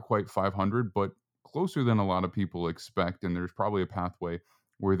probably not quite 500, but closer than a lot of people expect. And there's probably a pathway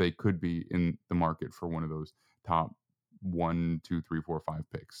where they could be in the market for one of those top 1, 2, 3, 4, 5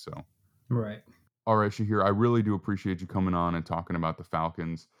 picks. So, right. All right, Shahir, I really do appreciate you coming on and talking about the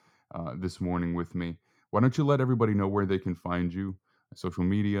Falcons this morning with me. Why don't you let everybody know where they can find you, social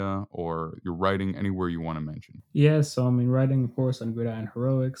media, or your writing, anywhere you want to mention? Yeah, so writing, of course, on Gridiron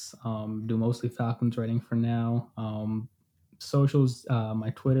Heroics. Do mostly Falcons writing for now. Socials,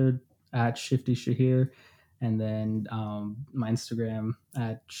 my Twitter at Shifty Shahir, and then my Instagram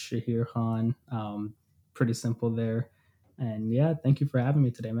at Shahir Khan. Pretty simple there. And yeah, thank you for having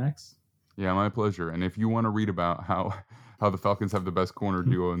me today, Max. Yeah, my pleasure. And if you want to read about how the Falcons have the best corner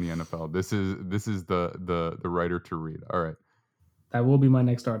duo in the NFL, this is the writer to read. All right. That will be my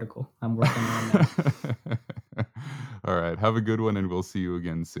next article. I'm working on that. All right. Have a good one, and we'll see you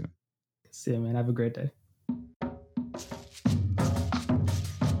again soon. See you, man. Have a great day.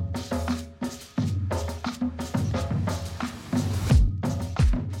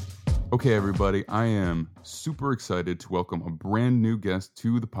 Okay, everybody, I am super excited to welcome a brand new guest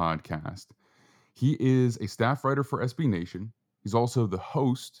to the podcast. He is a staff writer for SB Nation. He's also the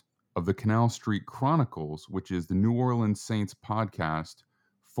host of the Canal Street Chronicles, which is the New Orleans Saints podcast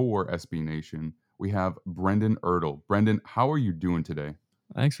for SB Nation. We have Brendan Ertl. Brendan, how are you doing today?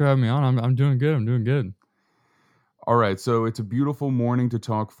 Thanks for having me on. I'm doing good. I'm doing good. All right, so it's a beautiful morning to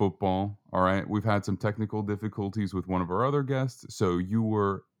talk football. All right, we've had some technical difficulties with one of our other guests, so you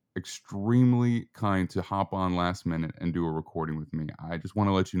were extremely kind to hop on last minute and do a recording with me. I just want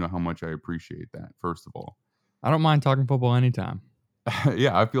to let you know how much I appreciate that, first of all. I don't mind talking football anytime.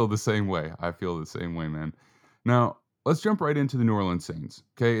 Yeah, I feel the same way. I feel the same way, man. Now, let's jump right into the New Orleans Saints.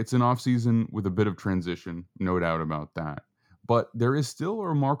 Okay, it's an offseason with a bit of transition, no doubt about that. But there is still a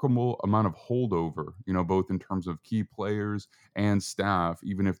remarkable amount of holdover, both in terms of key players and staff,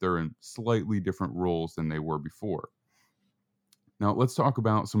 even if they're in slightly different roles than they were before. Now, let's talk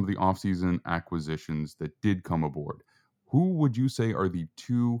about some of the offseason acquisitions that did come aboard. Who would you say are the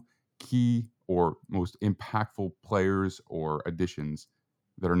two key or most impactful players or additions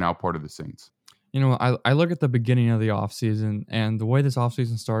that are now part of the Saints? I look at the beginning of the offseason, and the way this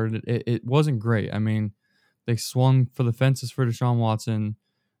offseason started, it wasn't great. I mean, they swung for the fences for Deshaun Watson,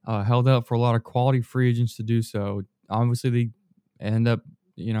 held out for a lot of quality free agents to do so. Obviously, they end up,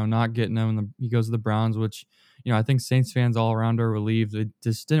 not getting him. He goes to the Browns, which, I think Saints fans all around are relieved. They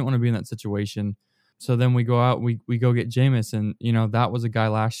just didn't want to be in that situation. So then we go out, we go get Jameis, and, that was a guy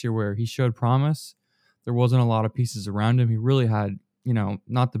last year where he showed promise. There wasn't a lot of pieces around him. He really had,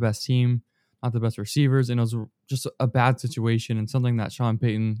 not the best team, not the best receivers, and it was just a bad situation and something that Sean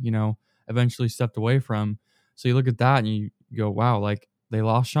Payton, eventually stepped away from. So you look at that and you go, wow, like they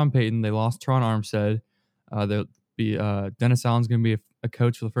lost Sean Payton, they lost Teron Armstead. They'll be Dennis Allen's going to be a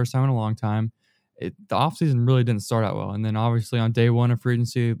coach for the first time in a long time. The offseason really didn't start out well. And then obviously on day one of free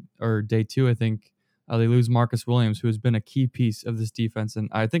agency, or day two, I think, they lose Marcus Williams, who has been a key piece of this defense. And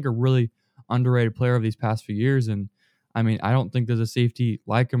I think a really underrated player of these past few years. And I mean, I don't think there's a safety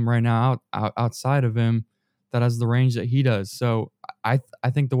like him right now outside of him that has the range that he does. So I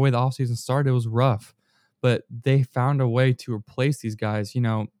think the way the offseason started, it was rough, but they found a way to replace these guys,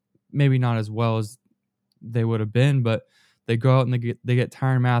 maybe not as well as they would have been, but they go out and they get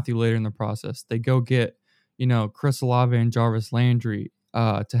Tyrann Mathieu later in the process. They go get, Chris Olave and Jarvis Landry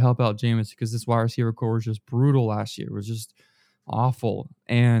to help out Jameis, because this wide receiver core was just brutal last year. It was just awful.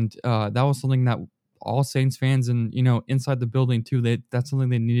 And that was something that all Saints fans and, inside the building too, that's something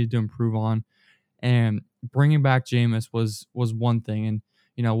they needed to improve on. And bringing back Jameis was one thing. And,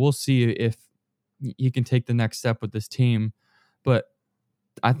 we'll see if he can take the next step with this team. But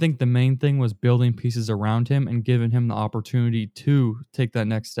I think the main thing was building pieces around him and giving him the opportunity to take that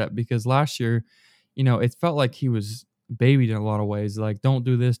next step. Because last year, it felt like he was babied in a lot of ways. Like, don't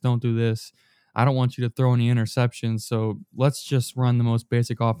do this, don't do this. I don't want you to throw any interceptions. So let's just run the most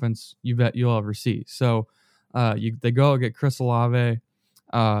basic offense you bet you'll ever see. So they go get Chris Olave.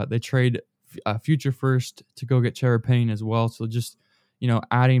 They trade a future first to go get Cherry Payne as well. So just,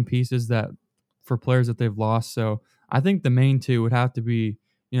 adding pieces that for players that they've lost. So I think the main two would have to be,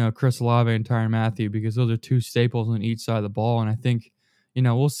 Chris Olave and Tyrann Mathieu, because those are two staples on each side of the ball. And I think,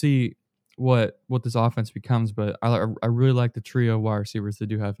 we'll see what this offense becomes. But I really like the trio of wide receivers they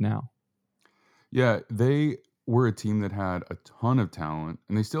do have now. Yeah, they were a team that had a ton of talent,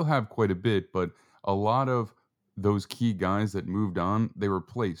 and they still have quite a bit, but a lot of those key guys that moved on, they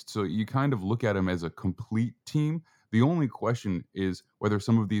replaced. So you kind of look at them as a complete team. The only question is whether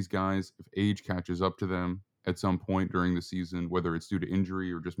some of these guys, if age catches up to them at some point during the season, whether it's due to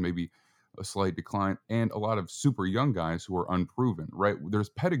injury or just maybe a slight decline, and a lot of super young guys who are unproven, right? There's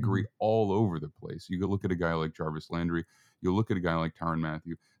pedigree all over the place. You could look at a guy like Jarvis Landry, you look at a guy like Tyrann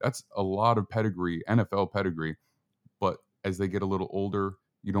Mathieu. That's a lot of pedigree, NFL pedigree. But as they get a little older,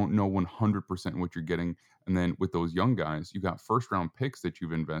 you don't know 100% what you're getting. And then with those young guys, you got first-round picks that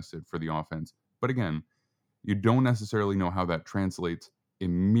you've invested for the offense. But again, you don't necessarily know how that translates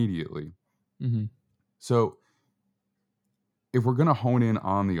immediately. Mm-hmm. So if we're going to hone in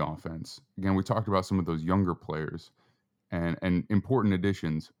on the offense, again, we talked about some of those younger players and important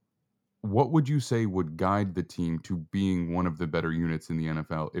additions. What would you say would guide the team to being one of the better units in the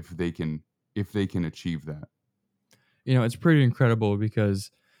NFL if they can achieve that? It's pretty incredible,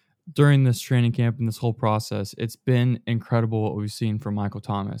 because during this training camp and this whole process, it's been incredible what we've seen from Michael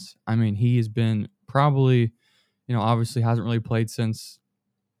Thomas. I mean, he has been probably, obviously hasn't really played since,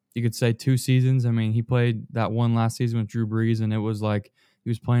 you could say, 2 seasons. I mean, he played that one last season with Drew Brees, and it was like he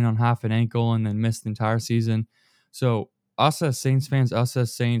was playing on half an ankle and then missed the entire season. So us as Saints fans, us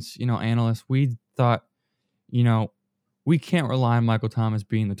as Saints, analysts, we thought, we can't rely on Michael Thomas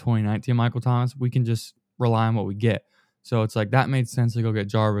being the 2019 Michael Thomas. We can just rely on what we get. So it's like that made sense to go get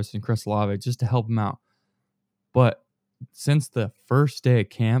Jarvis and Chris Olave just to help him out. But since the first day of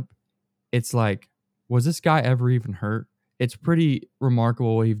camp, it's like, was this guy ever even hurt? It's pretty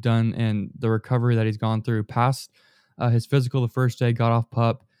remarkable what he's done and the recovery that he's gone through. Past his physical the first day, got off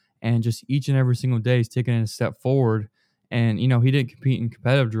PUP, and just each and every single day he's taken a step forward. And, he didn't compete in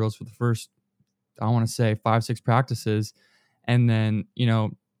competitive drills for the first, I want to say, 5-6 practices. And then,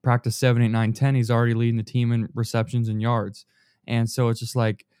 practice 7, 8, 9, 10, he's already leading the team in receptions and yards. And so it's just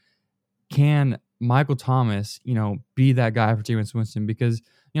like, can Michael Thomas, be that guy for Jameis Winston? Because,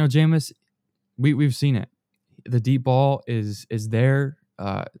 Jameis, we've seen it. The deep ball is there.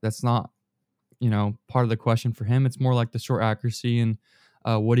 That's not, part of the question for him. It's more like the short accuracy and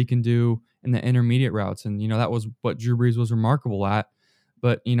what he can do in the intermediate routes. And, that was what Drew Brees was remarkable at.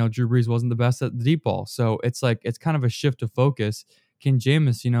 But, Drew Brees wasn't the best at the deep ball. So it's like, it's kind of a shift of focus. Can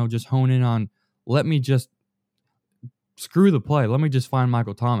Jameis, just hone in on, let me just screw the play. Let me just find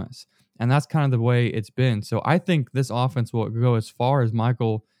Michael Thomas. And that's kind of the way it's been. So I think this offense will go as far as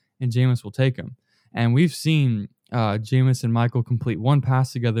Michael and Jameis will take him. And we've seen Jameis and Michael complete one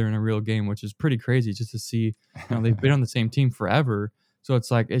pass together in a real game, which is pretty crazy just to see. They've been on the same team forever. So it's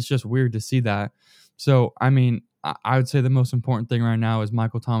like, it's just weird to see that. So, I mean, I would say the most important thing right now is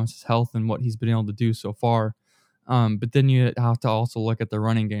Michael Thomas's health and what he's been able to do so far. But then you have to also look at the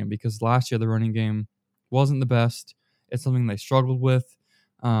running game, because last year the running game wasn't the best. It's something they struggled with.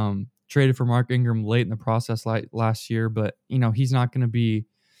 Traded for Mark Ingram late in the process last year, but he's not going to be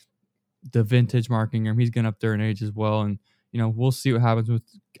the vintage Mark Ingram. He's getting up there in age as well, and we'll see what happens with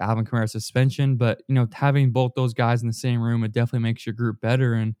Alvin Kamara's suspension. But having both those guys in the same room, it definitely makes your group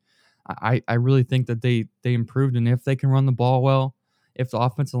better. And I really think that they improved, and if they can run the ball well, if the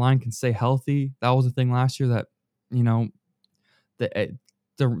offensive line can stay healthy, that was the thing last year that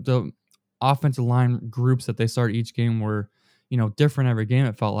the offensive line groups that they started each game were different every game,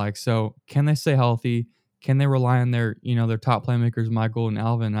 it felt like. So can they stay healthy? Can they rely on their their top playmakers, Michael and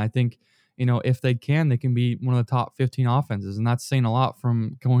Alvin? And I think if they can be one of the top 15 offenses, and that's saying a lot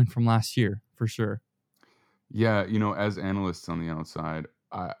from going from last year for sure. Yeah, as analysts on the outside,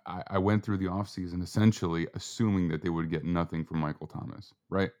 I went through the offseason essentially assuming that they would get nothing from Michael Thomas,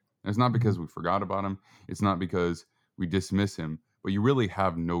 right? And it's not because we forgot about him. It's not because we dismiss him, but you really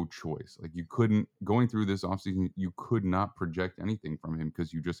have no choice. Like, you couldn't, going through this offseason, you could not project anything from him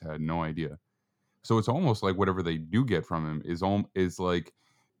because you just had no idea. So it's almost like whatever they do get from him is like,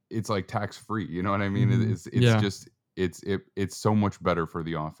 it's like tax free. You know what I mean? Mm-hmm. It's so much better for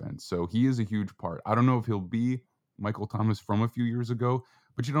the offense. So he is a huge part. I don't know if he'll be Michael Thomas from a few years ago,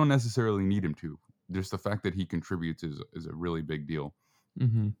 but you don't necessarily need him to. Just the fact that he contributes is a really big deal.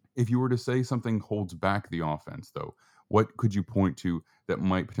 Mm-hmm. If you were to say something holds back the offense, though, what could you point to that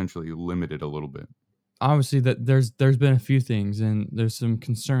might potentially limit it a little bit? Obviously, that there's been a few things, and there's some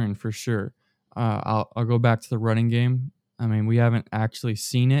concern for sure. I'll go back to the running game. I mean, we haven't actually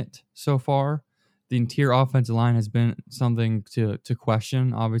seen it so far. The interior offensive line has been something to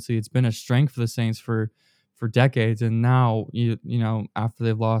question. Obviously, it's been a strength for the Saints for decades, and now after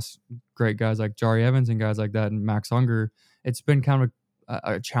they've lost great guys like Jari Evans and guys like that and Max Unger, it's been kind of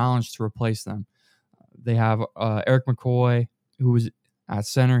a challenge to replace them. They have Eric McCoy, who was at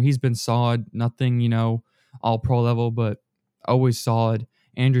center. He's been solid. Nothing, all pro level, but always solid.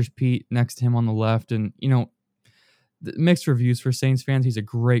 Andrews Pete next to him on the left. And, mixed reviews for Saints fans. He's a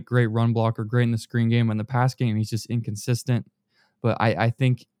great run blocker, great in the screen game. In the pass game, he's just inconsistent. But I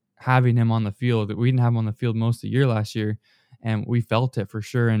think having him on the field, we didn't have him on the field most of the year last year, and we felt it for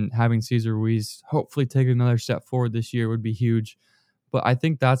sure. And having Cesar Ruiz hopefully take another step forward this year would be huge. But I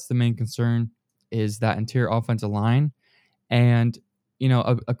think that's the main concern, is that interior offensive line. And,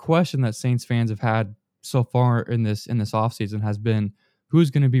 a question that Saints fans have had so far in this offseason has been,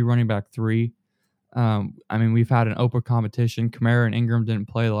 who's going to be running back 3? I mean, we've had an open competition. Kamara and Ingram didn't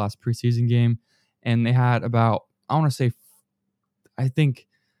play the last preseason game, and they had about, I think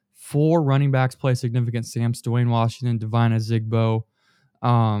 4 running backs play significant snaps: Dwayne Washington, Divine Azigbo,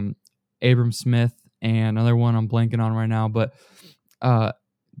 Abram Smith, and another one I'm blanking on right now. But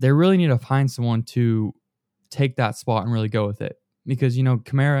they really need to find someone to take that spot and really go with it, because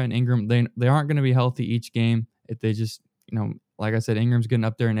Kamara and Ingram, they aren't going to be healthy each game. If they just like I said, Ingram's getting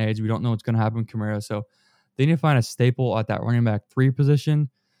up there in age. We don't know what's going to happen with Kamara, so they need to find a staple at that running back 3 position.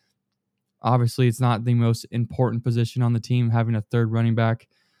 Obviously, it's not the most important position on the team, having a third running back,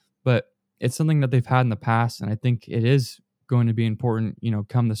 but it's something that they've had in the past, and I think it is going to be important,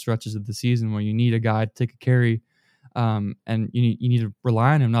 come the stretches of the season where you need a guy to take a carry, and you need to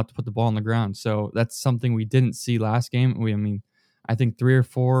rely on him not to put the ball on the ground. So that's something we didn't see last game. I think 3 of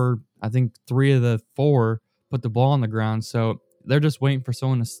the 4 put the ball on the ground, so they're just waiting for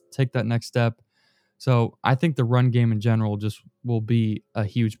someone to take that next step. So I think the run game in general just will be a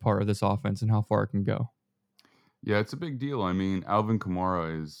huge part of this offense and how far it can go. Yeah, it's a big deal. I mean, Alvin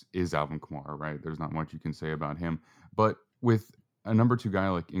Kamara is Alvin Kamara, right? There's not much you can say about him. But with a number 2 guy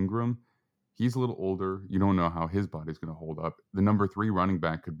like Ingram, he's a little older. You don't know how his body's going to hold up. The number 3 running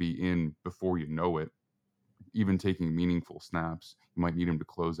back could be in before you know it, even taking meaningful snaps. You might need him to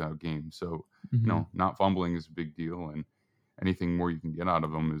close out games. So, not fumbling is a big deal, and anything more you can get out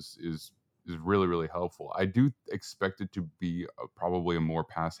of him is is really, really helpful. I do expect it to be probably a more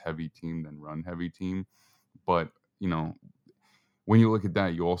pass-heavy team than run-heavy team. But, when you look at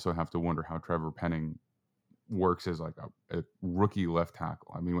that, you also have to wonder how Trevor Penning works as like a rookie left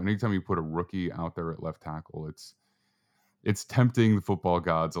tackle. I mean, anytime you put a rookie out there at left tackle, it's tempting the football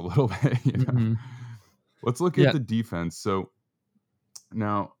gods a little bit. Mhm. Let's look Yeah. at the defense. So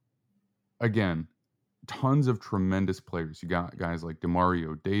now, again, tons of tremendous players. You got guys like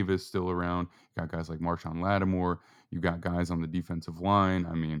Demario Davis still around. You got guys like Marshawn Lattimore. You got guys on the defensive line.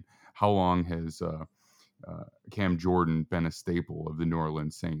 I mean, how long has Cam Jordan been a staple of the New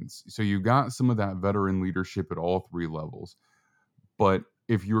Orleans Saints? So you got some of that veteran leadership at all three levels. But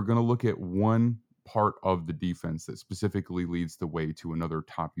if you're going to look at one part of the defense that specifically leads the way to another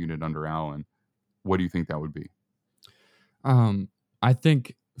top unit under Allen, what do you think that would be? I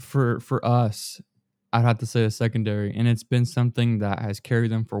think for us, I'd have to say the secondary, and it's been something that has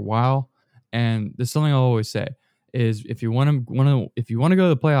carried them for a while. And there's something I always say is if you want to go to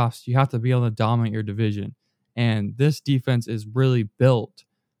the playoffs, you have to be able to dominate your division. And this defense is really built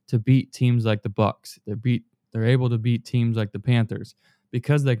to beat teams like the Bucks. They're able to beat teams like the Panthers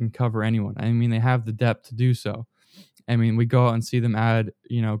because they can cover anyone. I mean, they have the depth to do so. I mean, we go out and see them add,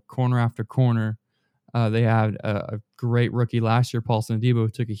 corner after corner. They had a great rookie last year, Paulson Adebo, who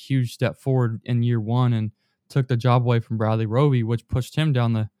took a huge step forward in year one and took the job away from Bradley Roby, which pushed him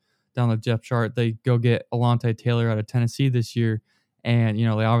down the depth chart. They go get Alontae Taylor out of Tennessee this year, and they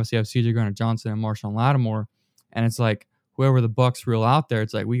obviously have C.J. Gardner-Johnson and Marshawn Lattimore, and it's like whoever the Bucks reel out there,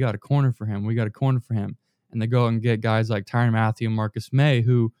 it's like we got a corner for him, and they go and get guys like Tyrann Mathieu and Marcus May,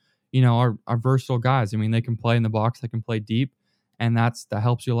 who are versatile guys. I mean, they can play in the box, they can play deep. And that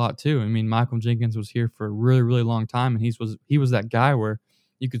helps you a lot too. I mean, Michael Jenkins was here for a really, really long time, and he was that guy where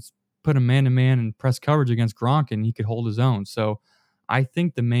you could put him man-to-man and press coverage against Gronk, and he could hold his own. So I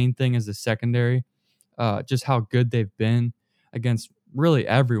think the main thing is the secondary, just how good they've been against really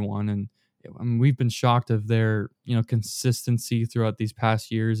everyone. And I mean, we've been shocked of their consistency throughout these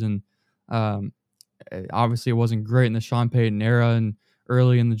past years. And obviously, it wasn't great in the Sean Payton era and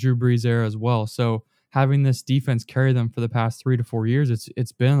early in the Drew Brees era as well. So having this defense carry them for the past 3 to 4 years,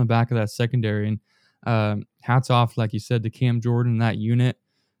 it's been on the back of that secondary. And hats off, like you said, to Cam Jordan and that unit.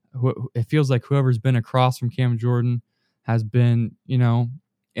 It feels like whoever's been across from Cam Jordan has been, in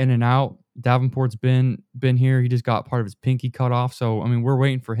and out. Davenport's been here. He just got part of his pinky cut off. So, I mean, we're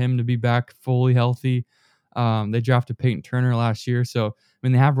waiting for him to be back fully healthy. They drafted Peyton Turner last year. So, I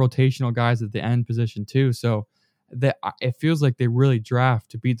mean, they have rotational guys at the end position too. So, it feels like they really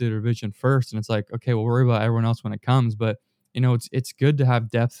draft to beat the division first, and it's like, okay, we'll worry about everyone else when it comes. But it's good to have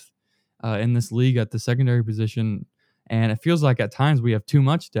depth in this league at the secondary position, and it feels like at times we have too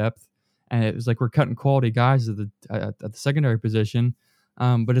much depth, and it's like we're cutting quality guys at the secondary position.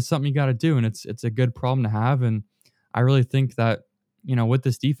 But it's something you got to do, and it's a good problem to have. And I really think that with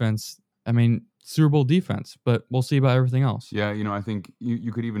this defense, I mean, Super Bowl defense, but we'll see about everything else. Yeah, I think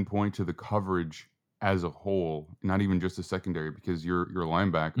you could even point to the coverage as a whole, not even just the secondary, because your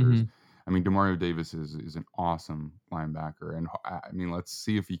linebackers. Mhm. I mean, Demario Davis is an awesome linebacker, and I mean, let's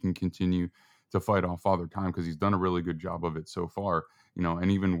see if he can continue to fight off Father Time, because he's done a really good job of it so far.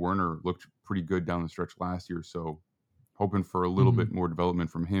 And even Werner looked pretty good down the stretch last year, so hoping for a little bit more development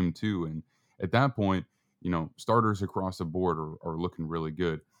from him too. And at that point, starters across the board are looking really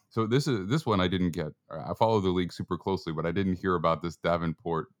good. So this one I didn't get. I follow the league super closely, but I didn't hear about this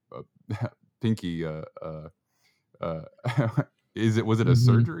Davenport pinky. Was it a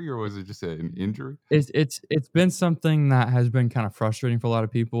surgery, or was it just an injury? It's been something that has been kind of frustrating for a lot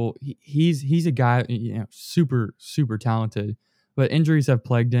of people. He's a guy, super, super talented, but injuries have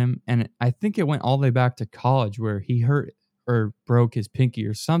plagued him. And I think it went all the way back to college where he hurt or broke his pinky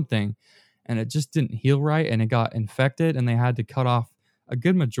or something, and it just didn't heal right, and it got infected, and they had to cut off a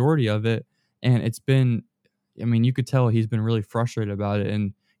good majority of it. And it's been, I mean, you could tell he's been really frustrated about it.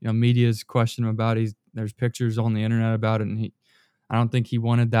 And, media's questioned him about it. There's pictures on the internet about it, and I don't think he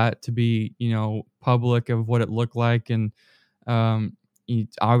wanted that to be, public of what it looked like. And you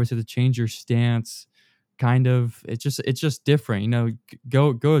obviously have to change your stance. Kind of, it's just different.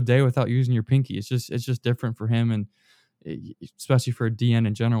 Go a day without using your pinky. It's just different for him, and especially for a DN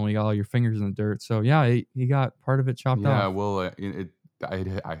in general, you got all your fingers in the dirt. So yeah, he got part of it chopped off. Yeah, well,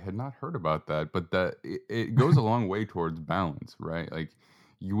 I had not heard about that, but that it goes a long way towards balance, right? Like,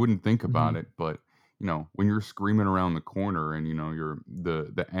 you wouldn't think about it, but when you're screaming around the corner, and you're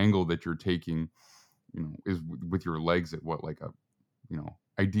the angle that you're taking, is with your legs at what, like a,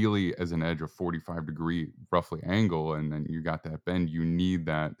 ideally as an edge, a 45-degree roughly angle, and then you got that bend. You need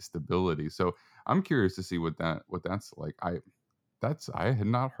that stability. So I'm curious to see what that's like. I had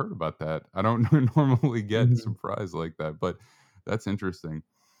not heard about that. I don't normally get surprised like that, but that's interesting.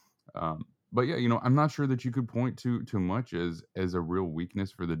 But yeah, I'm not sure that you could point to much as a real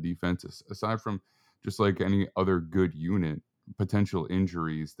weakness for the defense, aside from just like any other good unit, potential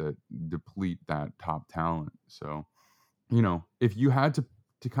injuries that deplete that top talent. So, if you had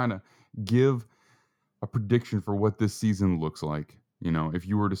to kind of give a prediction for what this season looks like, if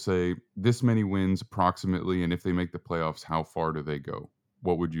you were to say this many wins approximately, and if they make the playoffs, how far do they go?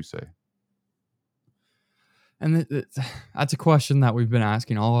 What would you say? And that's a question that we've been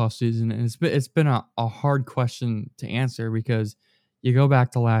asking all off season, and it's been a hard question to answer because you go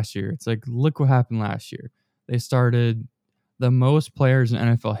back to last year. It's like, look what happened last year. They started the most players in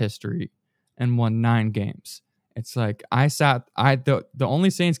NFL history and won 9 games. It's like the only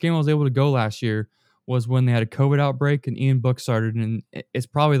Saints game I was able to go last year was when they had a COVID outbreak and Ian Book started, and it's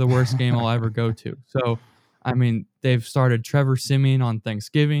probably the worst game I'll ever go to. So, I mean, they've started Trevor Siemian on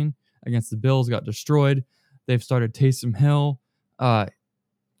Thanksgiving against the Bills, got destroyed. They've started Taysom Hill, and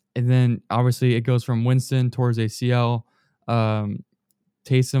then obviously it goes from Winston towards ACL.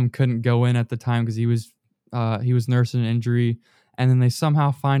 Taysom couldn't go in at the time because he was nursing an injury, and then they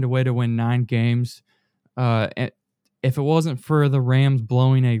somehow find a way to win 9 games. And if it wasn't for the Rams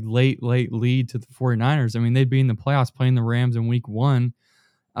blowing a late lead to the 49ers, I mean, they'd be in the playoffs playing the Rams in week 1.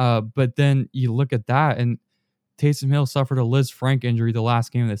 But then you look at that, and Taysom Hill suffered a Liz Frank injury the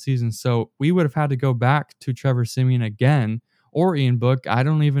last game of the season. So we would have had to go back to Trevor Siemian again or Ian Book. I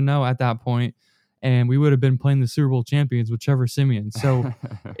don't even know at that point. And we would have been playing the Super Bowl champions with Trevor Siemian. So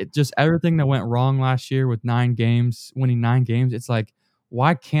it just everything that went wrong last year with winning 9 games, it's like,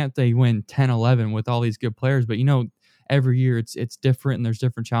 why can't they win 10, 11 with all these good players? But, every year it's different and there's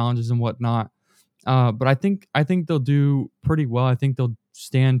different challenges and whatnot. But I think they'll do pretty well. I think they'll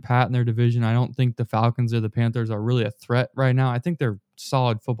stand pat in their division. I don't think the Falcons or the Panthers are really a threat right now. I think they're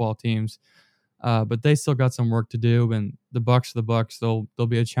solid football teams, but they still got some work to do. And the Bucs are the Bucs. They'll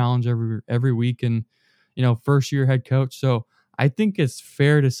be a challenge every week. And first year head coach. So I think it's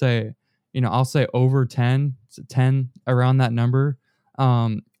fair to say, I'll say over 10, 10 around that number.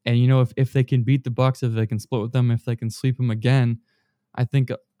 And if they can beat the Bucs, if they can split with them, if they can sweep them again, I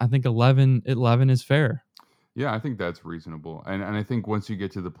think 11 is fair. Yeah, I think that's reasonable. And I think once you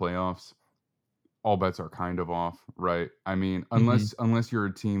get to the playoffs, all bets are kind of off, right? I mean, unless you're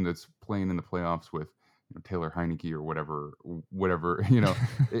a team that's playing in the playoffs with Taylor Heineke or whatever,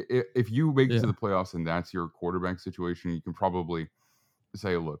 if you make it to the playoffs and that's your quarterback situation, you can probably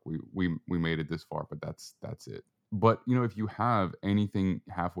say, look, we made it this far, but that's it. But if you have anything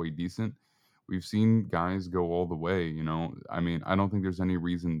halfway decent, we've seen guys go all the way. I mean, I don't think there's any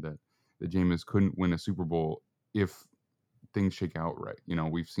reason that Jameis couldn't win a Super Bowl if things shake out right.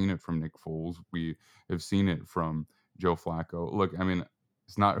 We've seen it from Nick Foles. We have seen it from Joe Flacco. Look, I mean,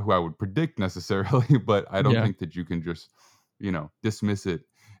 it's not who I would predict necessarily, but I don't think that you can just, dismiss it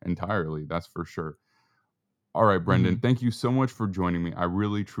entirely. That's for sure. All right, Brendan, thank you so much for joining me. I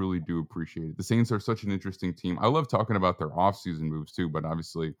really, truly do appreciate it. The Saints are such an interesting team. I love talking about their offseason moves too, but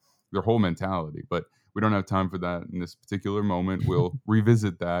obviously their whole mentality. But we don't have time for that in this particular moment. We'll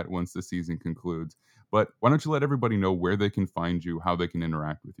revisit that once the season concludes. But why don't you let everybody know where they can find you, how they can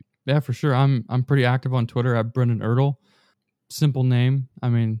interact with you? Yeah, for sure. I'm pretty active on Twitter at Brendan Ertl. Simple name. I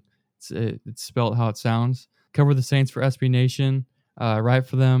mean, it's spelled how it sounds. Cover the Saints for SB Nation. Write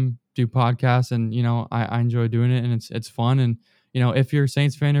for them. Do podcasts, and I enjoy doing it, and it's fun. And if you're a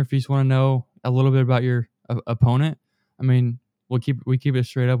Saints fan or if you just want to know a little bit about your opponent, I mean, we keep it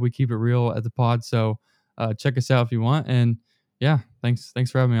straight up. We keep it real at the pod. So check us out if you want. And yeah, thanks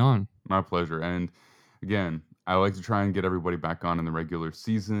for having me on. My pleasure. And again, I like to try and get everybody back on in the regular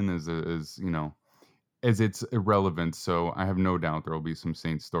season as it's irrelevant. So I have no doubt there will be some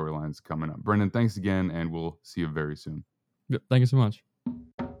Saints storylines coming up. Brendan, thanks again, and we'll see you very soon. Yep, thank you so much.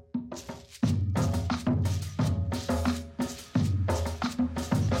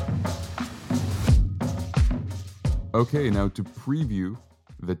 Okay, now to preview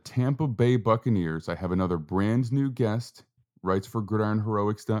the Tampa Bay Buccaneers, I have another brand new guest, writes for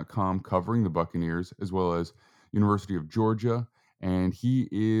GridironHeroics.com, covering the Buccaneers, as well as University of Georgia, and he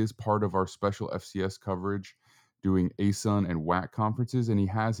is part of our special FCS coverage, doing ASUN and WAC conferences, and he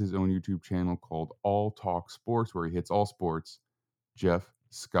has his own YouTube channel called All Talk Sports, where he hits all sports. Jeff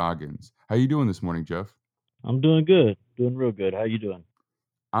Scoggins. How you doing this morning, Jeff? I'm doing good. Doing real good. How you doing?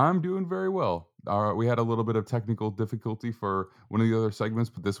 I'm doing very well. We had a little bit of technical difficulty for one of the other segments,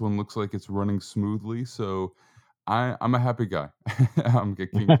 but this one looks like it's running smoothly. So I'm a happy guy. I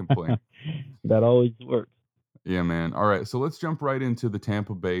can't complain. That always works. Yeah, man. All right. So let's jump right into the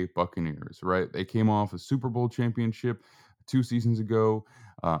Tampa Bay Buccaneers, right? They came off a Super Bowl championship 2 seasons ago,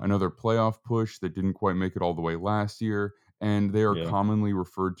 another playoff push that didn't quite make it all the way last year, and they are Yeah. commonly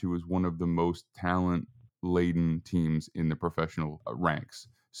referred to as one of the most talent-laden teams in the professional ranks.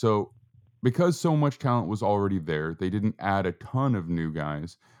 So, because so much talent was already there, they didn't add a ton of new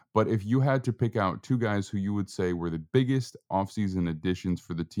guys. But if you had to pick out 2 guys who you would say were the biggest offseason additions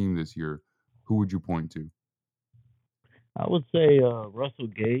for the team this year, who would you point to? I would say Russell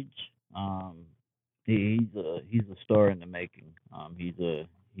Gage. He's a star in the making.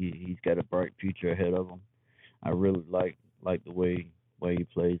 He's got a bright future ahead of him. I really like the way he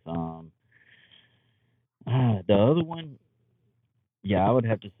plays. The other one, yeah, I would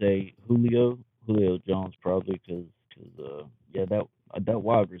have to say Julio Jones probably because yeah, that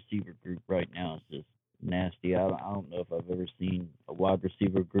wide receiver group right now is just nasty. I don't know if I've ever seen a wide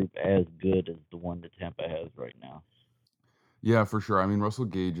receiver group as good as the one that Tampa has right now. Yeah, for sure. I mean, Russell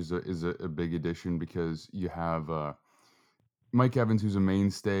Gage is a big addition because you have Mike Evans, who's a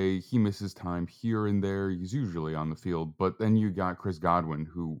mainstay. He misses time here and there. He's usually on the field. But then you got Chris Godwin,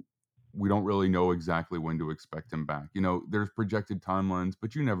 who we don't really know exactly when to expect him back. There's projected timelines,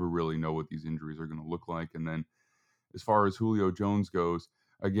 but you never really know what these injuries are going to look like. And then as far as Julio Jones goes,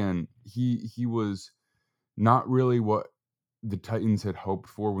 again, he was not really what the Titans had hoped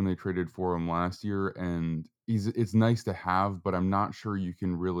for when they traded for him last year, and it's nice to have, but I'm not sure you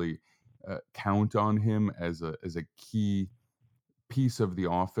can really count on him as a key piece of the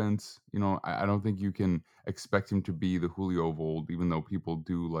offense. I don't think you can expect him to be the Julio of old, even though people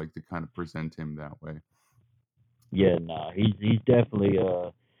do like to kind of present him that way. Yeah, no, he's definitely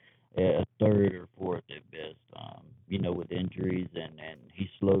a third or fourth at best. With injuries and he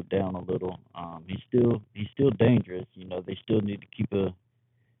slowed down a little. He's still dangerous. They still need to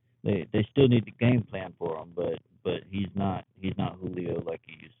they still need the game plan for him, but he's not Julio like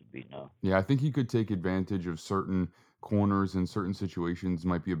he used to be. No. Yeah, I think he could take advantage of certain corners in certain situations.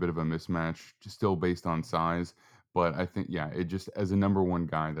 Might be a bit of a mismatch, just still based on size. But I think, yeah, it just as a number one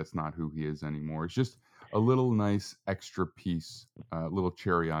guy, that's not who he is anymore. It's just a little nice extra piece, little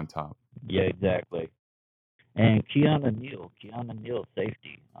cherry on top. Yeah, exactly. And Keanu Neal,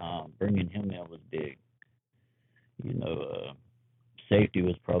 safety. Bringing him in was big. Safety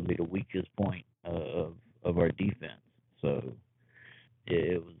was probably the weakest point of our defense. So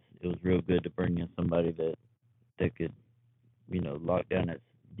it was real good to bring in somebody that could lock down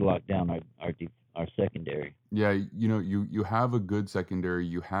our secondary. Yeah, you have a good secondary.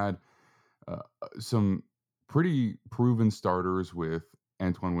 You had some pretty proven starters with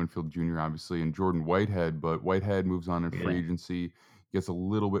Antoine Winfield Jr. obviously and Jordan Whitehead, but Whitehead moves on in free Yeah. agency, gets a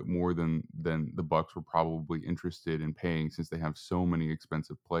little bit more than the Bucks were probably interested in paying since they have so many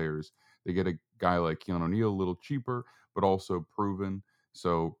expensive players. They get a guy like Keanu Neal a little cheaper, but also proven.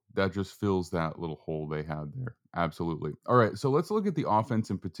 So that just fills that little hole they had there. Absolutely. All right, so let's look at the offense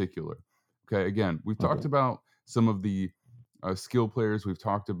in particular. Okay, again, we've talked Okay. about some of the skill players we've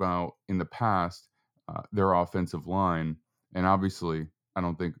talked about in the past, their offensive line, and obviously, I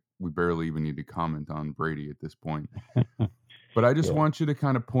don't think we barely even need to comment on Brady at this point. But I just Yeah. want you to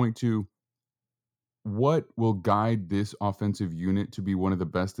kind of point to what will guide this offensive unit to be one of the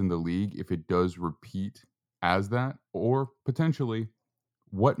best in the league if it does repeat as that, or potentially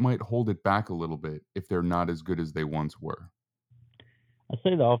what might hold it back a little bit if they're not as good as they once were. I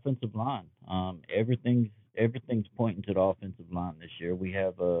say the offensive line. Everything's pointing to the offensive line this year. We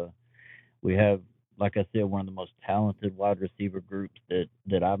have like I said, one of the most talented wide receiver groups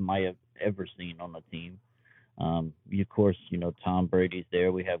that I might have ever seen on the team. Of course, Tom Brady's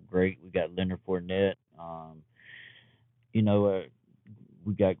there. We got Leonard Fournette.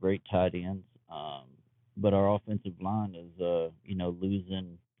 We got great tight ends. But our offensive line is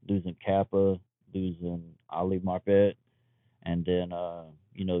losing Kappa, losing Ali Marpet, and then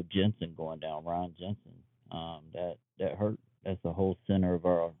Jensen going down, Ryan Jensen. That hurt. That's the whole center of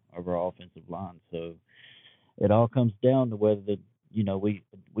our offensive line. So it all comes down to whether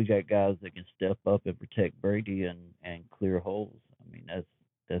we got guys that can step up and protect Brady and clear holes. I mean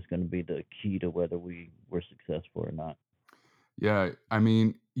that's going to be the key to whether we're successful or not. Yeah, I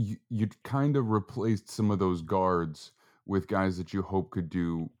mean, you kind of replaced some of those guards with guys that you hope could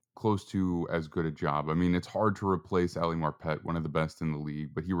do close to as good a job. I mean, it's hard to replace Ali Marpet, one of the best in the league,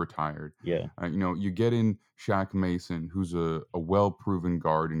 but he retired. Yeah. You get in Shaq Mason, who's a well-proven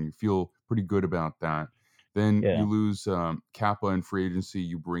guard, and you feel pretty good about that. Then Yeah. you lose Kappa in free agency.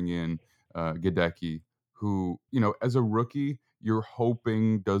 You bring in Gadecki, who, as a rookie, you're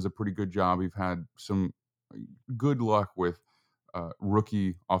hoping does a pretty good job. You've had some good luck with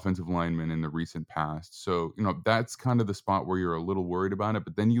rookie offensive linemen in the recent past. So, that's kind of the spot where you're a little worried about it.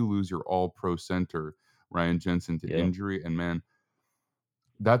 But then you lose your all-pro center Ryan Jensen to Yeah. injury. And man,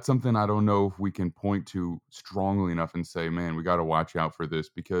 that's something I don't know if we can point to strongly enough and say, man, we got to watch out for this,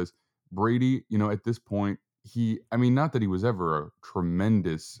 because Brady, at this point, not that he was ever a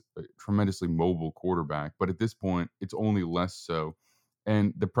tremendously mobile quarterback, but at this point, it's only less so.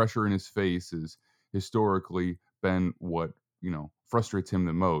 And the pressure in his face has historically been what, frustrates him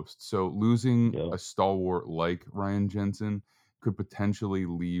the most. So losing Yeah. a stalwart like Ryan Jensen could potentially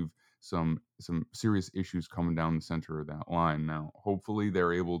leave some serious issues coming down the center of that line. Now, hopefully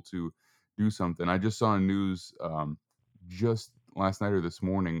they're able to do something. I just saw news just last night or this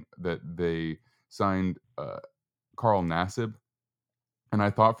morning that they signed Carl Nassib, and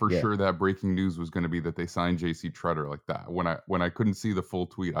I thought for Yeah. sure that breaking news was going to be that they signed J.C. Treader like that. When I couldn't see the full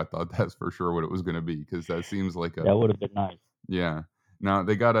tweet, I thought that's for sure what it was going to be, because that seems like That would have been nice. yeah. Now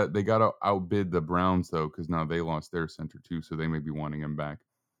they gotta outbid the Browns though, because now they lost their center too, so they may be wanting him back.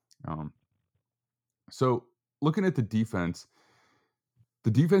 So looking at the defense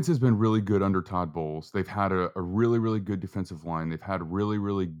has been really good under Todd Bowles. They've had a really, really good defensive line. They've had really,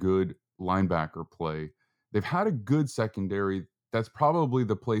 really good linebacker play. They've had a good secondary. That's probably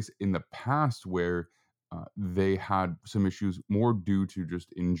the place in the past where they had some issues, more due to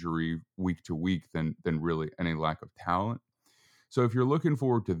just injury week to week than really any lack of talent. So if you're looking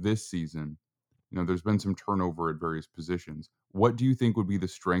forward to this season, there's been some turnover at various positions. What do you think would be the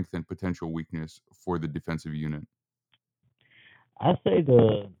strength and potential weakness for the defensive unit? I say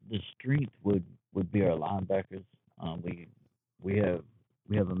the strength would be our linebackers. We have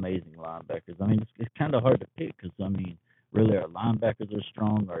amazing linebackers. I mean, it's kind of hard to pick, because really our linebackers are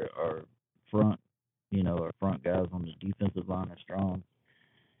strong. Our front, our front guys on the defensive line are strong.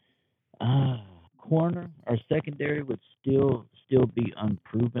 Corner, our secondary would still be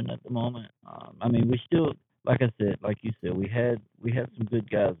unproven at the moment. We still, like you said, we had some good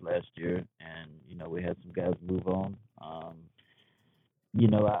guys last year, and we had some guys move on. I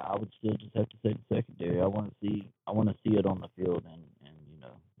would still just have to say the secondary. I want to see it on the field, and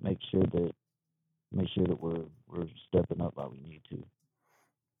make sure that we're stepping up while we need to.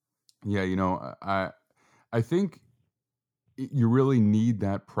 Yeah, I think you really need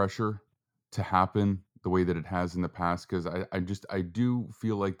that pressure to happen the way that it has in the past, because I do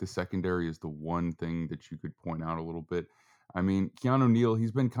feel like the secondary is the one thing that you could point out a little bit. Keanu Neal,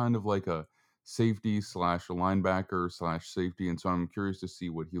 he's been kind of like a safety / a linebacker / safety, and so I'm curious to see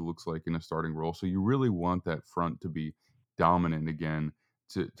what he looks like in a starting role. So you really want that front to be dominant again,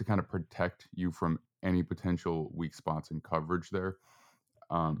 to kind of protect you from any potential weak spots in coverage there.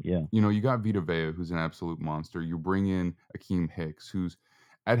 Yeah. You got Vita Vea, who's an absolute monster. You bring in Akeem Hicks, who's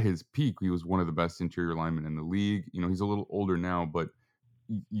at his peak, he was one of the best interior linemen in the league. He's a little older now, but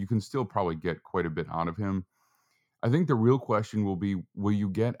you can still probably get quite a bit out of him. I think the real question will be, will you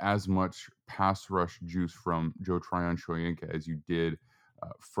get as much pass rush juice from Joe Tryon-Shoyinka as you did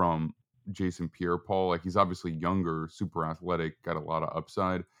from Jason Pierre-Paul? Like, he's obviously younger, super athletic, got a lot of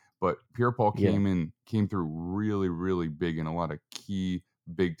upside, but Pierre-Paul came through really, really big in a lot of key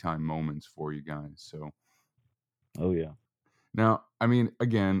big time moments for you guys. So, oh yeah. Now,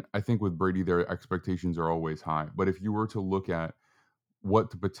 again, I think with Brady, their expectations are always high. But if you were to look at what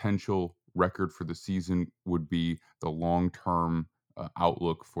the potential record for the season would be, the long-term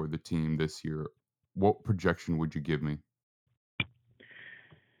outlook for the team this year, what projection would you give me?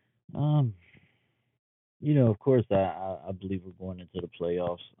 Of course, I believe we're going into the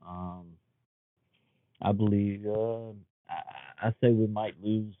playoffs. I believe I say we might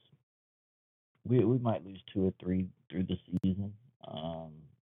lose. We might lose 2 or 3 through the season.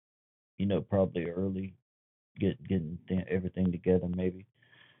 Probably early, getting everything together maybe.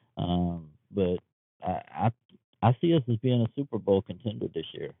 But I see us as being a Super Bowl contender this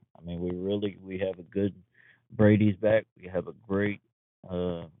year. We have a good Brady's back. We have a great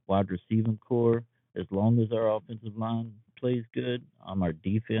wide receiving core. As long as our offensive line plays good, our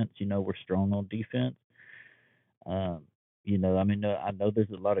defense, we're strong on defense. I know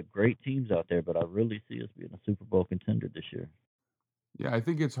there's a lot of great teams out there, but I really see us being a Super Bowl contender this year. Yeah, I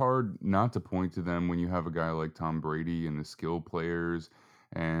think it's hard not to point to them when you have a guy like Tom Brady and the skill players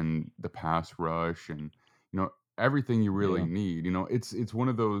and the pass rush and everything you really Yeah. need. It's one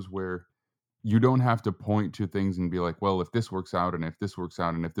of those where you don't have to point to things and be like, well, if this works out and if this works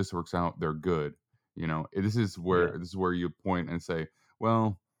out and if this works out, they're good. This is where you point and say,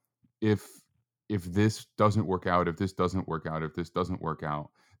 well, if this doesn't work out, if this doesn't work out, if this doesn't work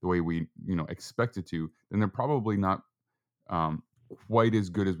out the way we expect it to, then they're probably not quite as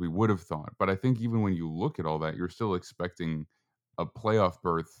good as we would have thought. But I think even when you look at all that, you're still expecting a playoff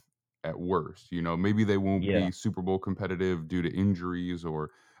berth at worst. You know, maybe they won't Yeah. be Super Bowl competitive due to injuries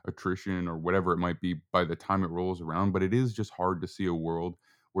or attrition or whatever it might be by the time it rolls around, but it is just hard to see a world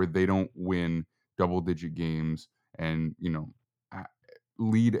where they don't win double-digit games and, you know,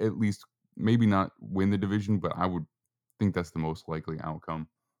 lead at least, maybe not win the division, but I would think that's the most likely outcome.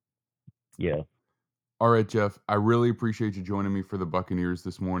 Yeah. All right, Jeff, I really appreciate you joining me for the Buccaneers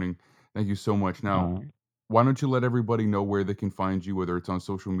this morning. Thank you so much. Now, All right. why don't you let everybody know where they can find you, whether it's on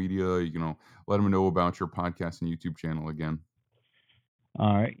social media, you know, let them know about your podcast and YouTube channel again.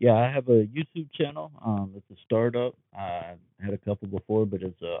 All right. Yeah, I have a YouTube channel. It's a startup. I had a couple before, but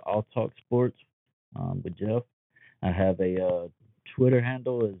it's All Talk Sports with Jeff. I have a Twitter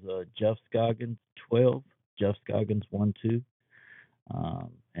handle is Jeff Scoggins 12, Jeff Scoggins 12,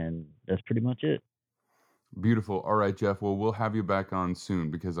 and that's pretty much it. Beautiful. All right, Jeff. Well, we'll have you back on soon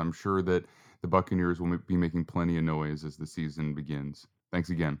because I'm sure that the Buccaneers will be making plenty of noise as the season begins. Thanks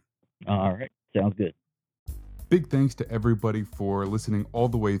again. All right. Sounds good. Big thanks to everybody for listening all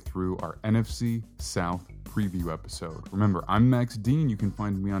the way through our NFC South Preview episode. Remember, I'm Max Dean. You can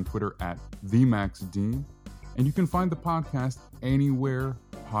find me on Twitter at @TheMaxDean. And you can find the podcast anywhere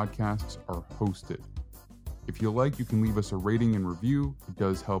podcasts are hosted. If you like, you can leave us a rating and review. It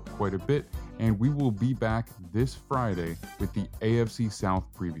does help quite a bit. And we will be back this Friday with the AFC South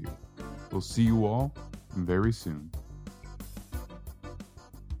Preview. We'll see you all very soon.